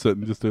complete opposite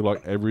and just do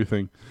like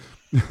everything.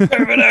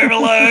 COVID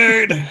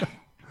overload.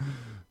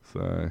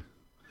 So,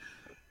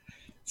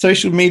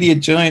 Social media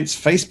giants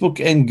Facebook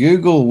and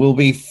Google will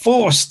be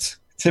forced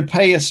to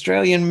pay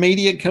Australian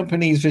media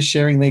companies for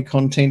sharing their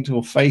content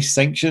or face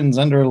sanctions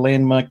under a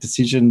landmark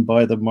decision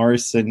by the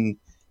Morrison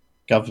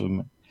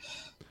government.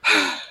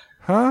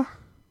 Huh?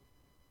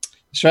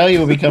 Australia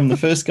will become the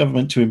first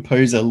government to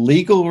impose a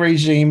legal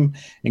regime,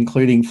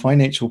 including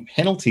financial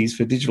penalties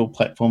for digital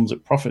platforms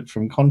that profit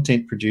from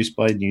content produced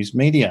by news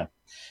media.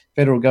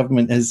 Federal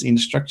government has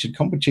instructed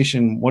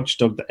competition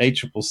watchdog the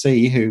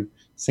ACCC, who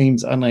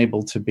seems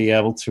unable to be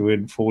able to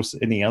enforce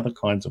any other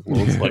kinds of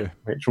laws like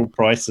petrol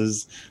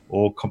prices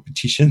or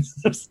competition,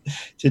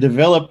 to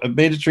develop a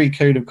mandatory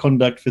code of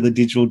conduct for the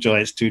digital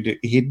giants to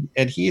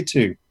adhere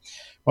to.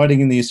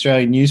 Writing in the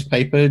Australian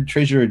newspaper,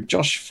 Treasurer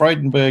Josh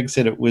Frydenberg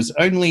said it was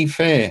only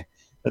fair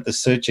that the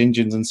search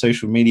engines and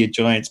social media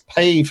giants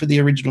pay for the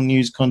original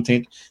news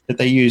content that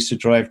they use to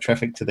drive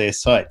traffic to their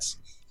sites.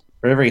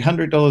 For every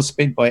 $100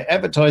 spent by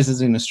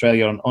advertisers in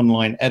Australia on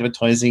online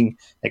advertising,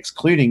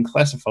 excluding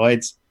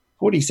classifieds,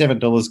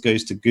 $47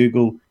 goes to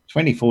Google,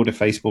 $24 to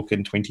Facebook,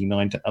 and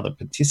 $29 to other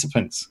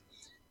participants.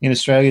 In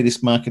Australia,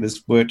 this market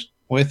is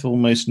worth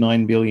almost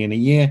 $9 billion a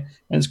year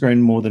and has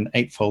grown more than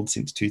eightfold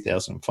since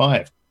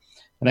 2005.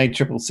 An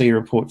ACCC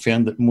report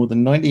found that more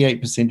than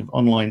 98% of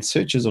online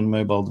searches on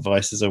mobile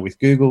devices are with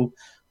Google,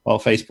 while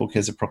Facebook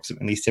has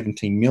approximately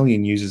 17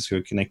 million users who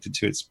are connected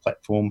to its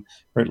platform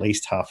for at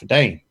least half a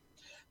day.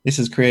 This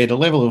has created a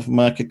level of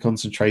market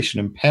concentration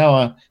and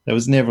power that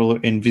was never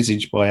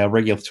envisaged by our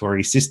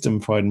regulatory system,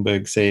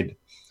 Frydenberg said.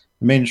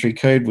 The mandatory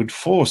code would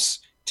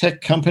force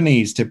tech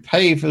companies to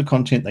pay for the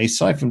content they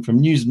siphon from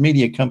news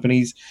media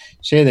companies,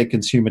 share their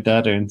consumer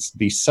data, and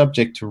be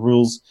subject to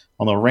rules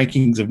on the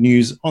rankings of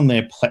news on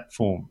their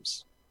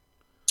platforms.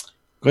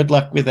 Good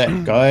luck with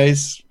that,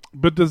 guys.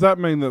 But does that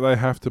mean that they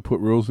have to put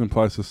rules in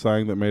place of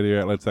saying that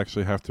media outlets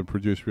actually have to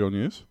produce real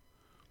news?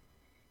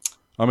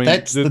 I mean,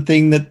 that's the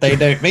thing that they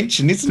don't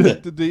mention, isn't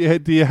it?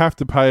 Do you have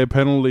to pay a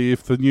penalty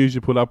if the news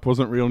you put up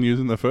wasn't real news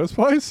in the first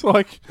place?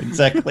 Like,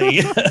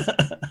 exactly.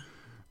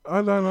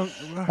 I don't know.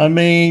 I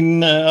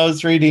mean, I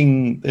was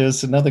reading there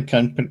was another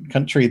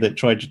country that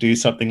tried to do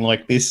something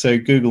like this, so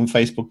Google and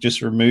Facebook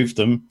just removed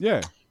them.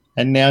 Yeah.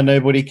 And now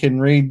nobody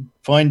can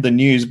find the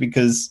news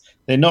because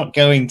they're not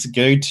going to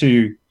go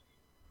to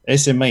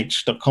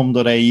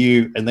smh.com.au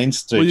and then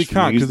search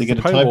for news. They're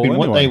going to type in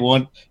what they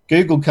want.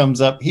 Google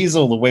comes up. Here's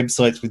all the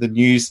websites with the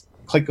news.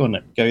 Click on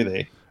it. Go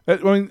there.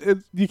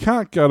 You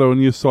can't go to a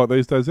news site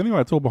these days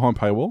anyway. It's all behind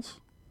paywalls.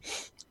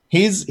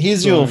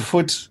 Here's your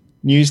foot,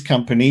 news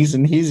companies,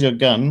 and here's your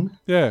gun.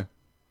 Yeah.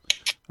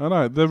 I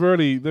know. They've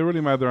already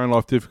made their own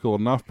life difficult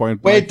enough by...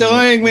 We're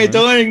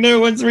dying. No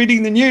one's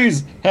reading the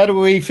news. How do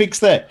we fix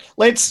that?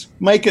 Let's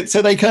make it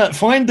so they can't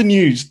find the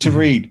news to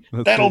read.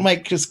 That'll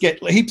make us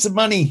get heaps of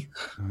money.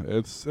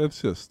 It's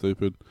just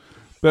stupid.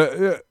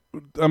 But,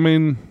 I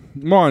mean,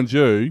 mind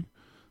you,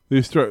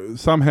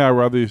 somehow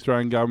or other the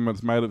Australian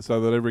government's made it so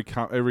that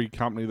every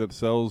company that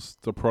sells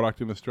the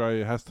product in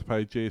Australia has to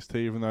pay GST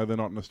even though they're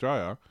not in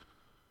Australia.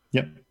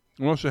 Yep.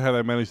 I'm not sure how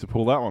they managed to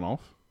pull that one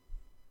off.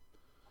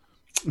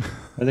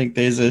 I think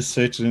there's a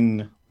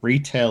certain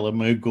retailer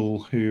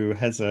mogul who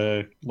has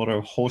a lot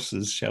of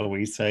horses, shall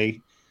we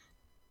say.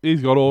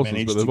 He's got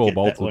horses, but they've all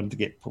bolted. That one to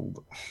get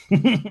pulled. I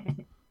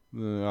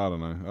don't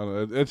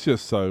know. It's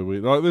just so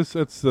weird. Like this,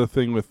 it's the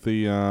thing with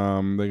the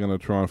they're going to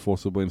try and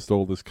forcibly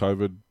install this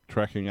COVID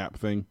tracking app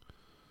thing.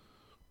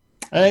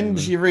 And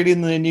you read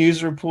in the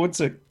news reports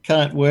it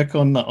can't work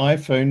on the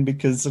iPhone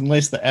because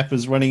unless the app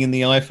is running and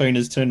the iPhone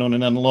is turned on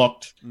and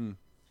unlocked,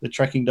 the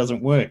tracking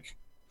doesn't work.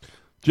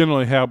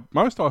 Generally how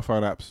most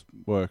iPhone apps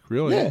work,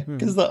 really. Yeah,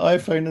 because the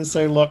iPhone is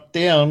so locked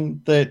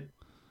down that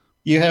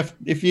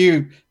if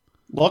you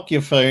lock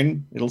your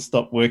phone, it'll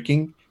stop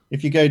working.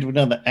 If you go to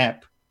another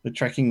app, the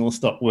tracking will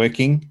stop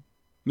working.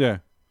 Yeah.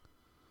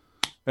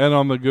 And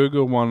on the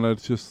Google one,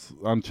 it's just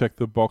uncheck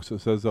the box that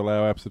says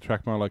allow apps to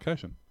track my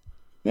location.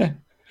 Yeah.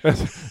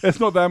 It's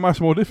not that much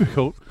more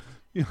difficult,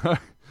 you know.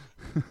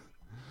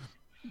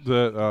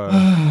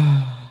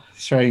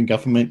 Australian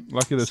government,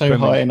 so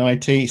high in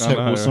IT, so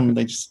awesome.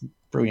 They're just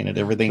brilliant at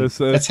everything.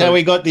 That's how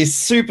we got this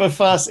super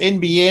fast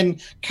NBN,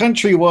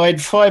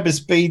 countrywide fiber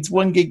speeds,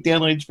 1 gig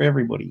downloads for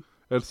everybody.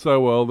 It's so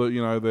well that,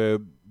 you know,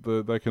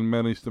 they can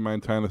manage to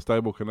maintain a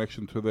stable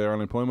connection to their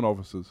unemployment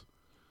offices.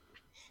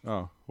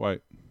 Oh,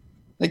 wait.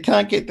 They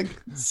can't get the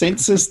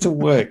census to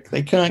work.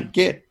 They can't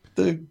get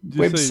the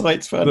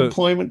websites for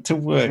unemployment to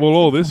work. Well,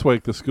 all this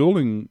week, the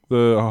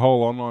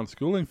whole online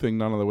schooling thing,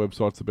 none of the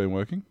websites have been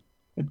working.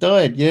 It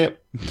died,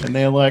 yep. And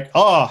they're like,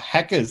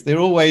 hackers. They're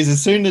always, as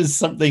soon as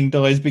something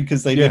dies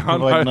because they don't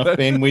provide enough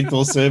bandwidth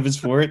or service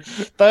for it,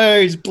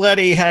 those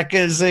bloody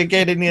hackers are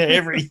getting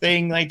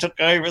everything. They took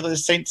over the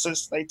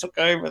census. They took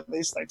over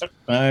this.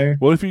 No.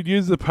 Well, if you'd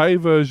use the pay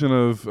version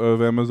of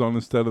Amazon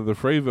instead of the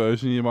free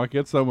version, you might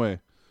get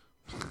somewhere.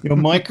 Your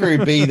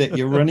micro B that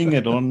you're running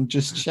it on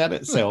just shut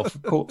itself,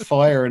 caught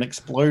fire and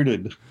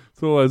exploded.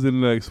 It's all those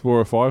Internet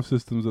Explorer 5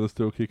 systems that are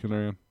still kicking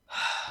around.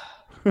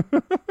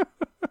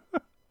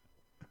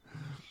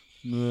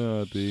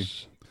 Oh, dear.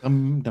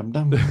 Dum dum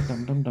dum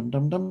dum dum dum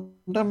dum dum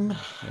dum.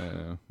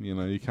 Yeah, you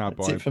know, you can't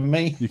That's buy it for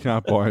me. You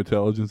can't buy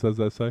intelligence, as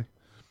they say.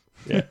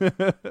 Yeah.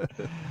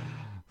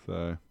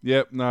 So,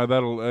 yep, no,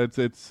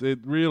 it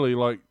really,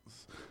 like,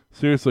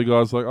 seriously,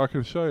 guys, like, I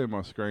can show you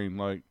my screen,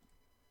 like,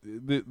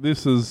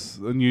 this is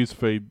a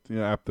newsfeed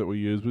app that we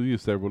use. We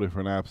use several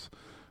different apps,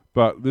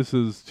 but this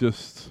is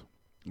just,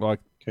 like,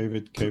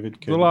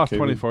 COVID. The last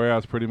 24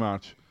 hours, pretty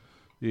much,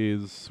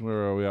 is,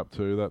 where are we up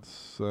to?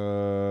 That's,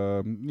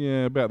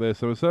 about there.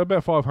 So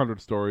about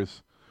 500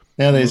 stories.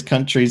 Now there's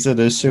countries that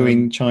are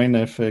suing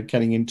China for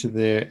cutting into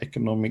their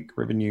economic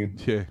revenue.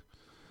 Yeah.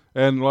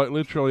 And, like,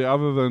 literally,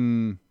 other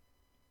than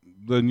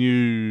the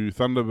new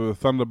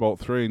Thunderbolt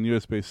 3 and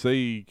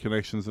USB-C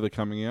connections that are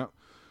coming out,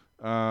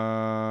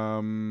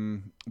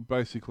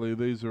 basically,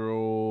 these are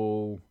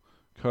all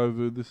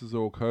COVID. This is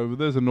all COVID.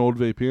 There's a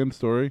NordVPN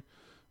story.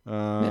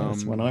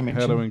 That's what I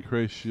mentioned. How to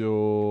increase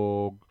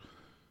your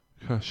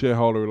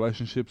shareholder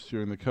relationships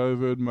during the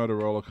COVID,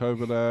 Motorola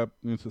COVID app.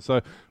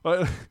 So,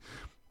 like,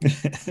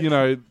 you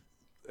know,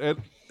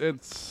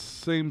 it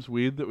seems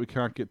weird that we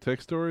can't get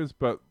tech stories,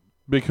 but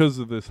because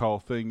of this whole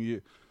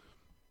thing,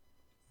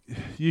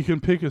 you can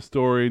pick a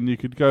story and you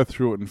could go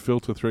through it and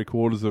filter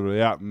 3/4 of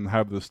it out and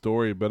have the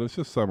story, but it's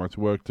just so much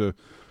work to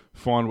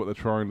find what they're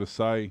trying to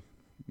say,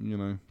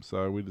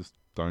 so we just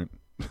don't.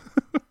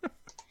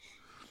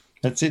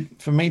 That's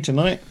it for me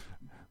tonight.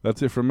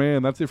 That's it from me,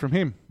 and that's it from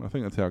him. I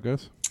think that's how it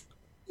goes.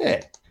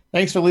 Yeah.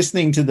 Thanks for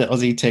listening to the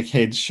Aussie Tech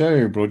Heads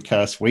show,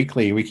 broadcast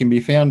weekly. We can be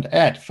found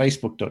at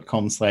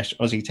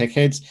facebook.com/Aussie Tech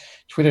Heads,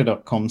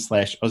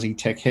 twitter.com/Aussie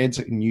Tech Heads,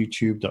 and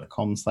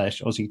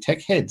youtube.com/Aussie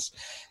Tech Heads.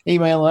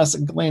 Email us,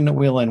 Glenn,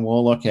 Will, and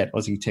Warlock at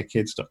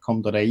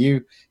aussietechheads.com.au.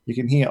 You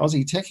can hear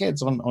Aussie Tech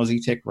Heads on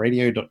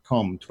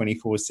aussietechradio.com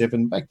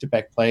 24/7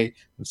 back-to-back play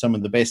of some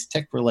of the best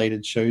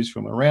tech-related shows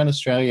from around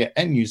Australia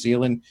and New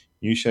Zealand.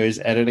 New shows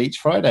added each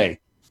Friday.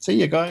 See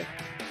you, guys.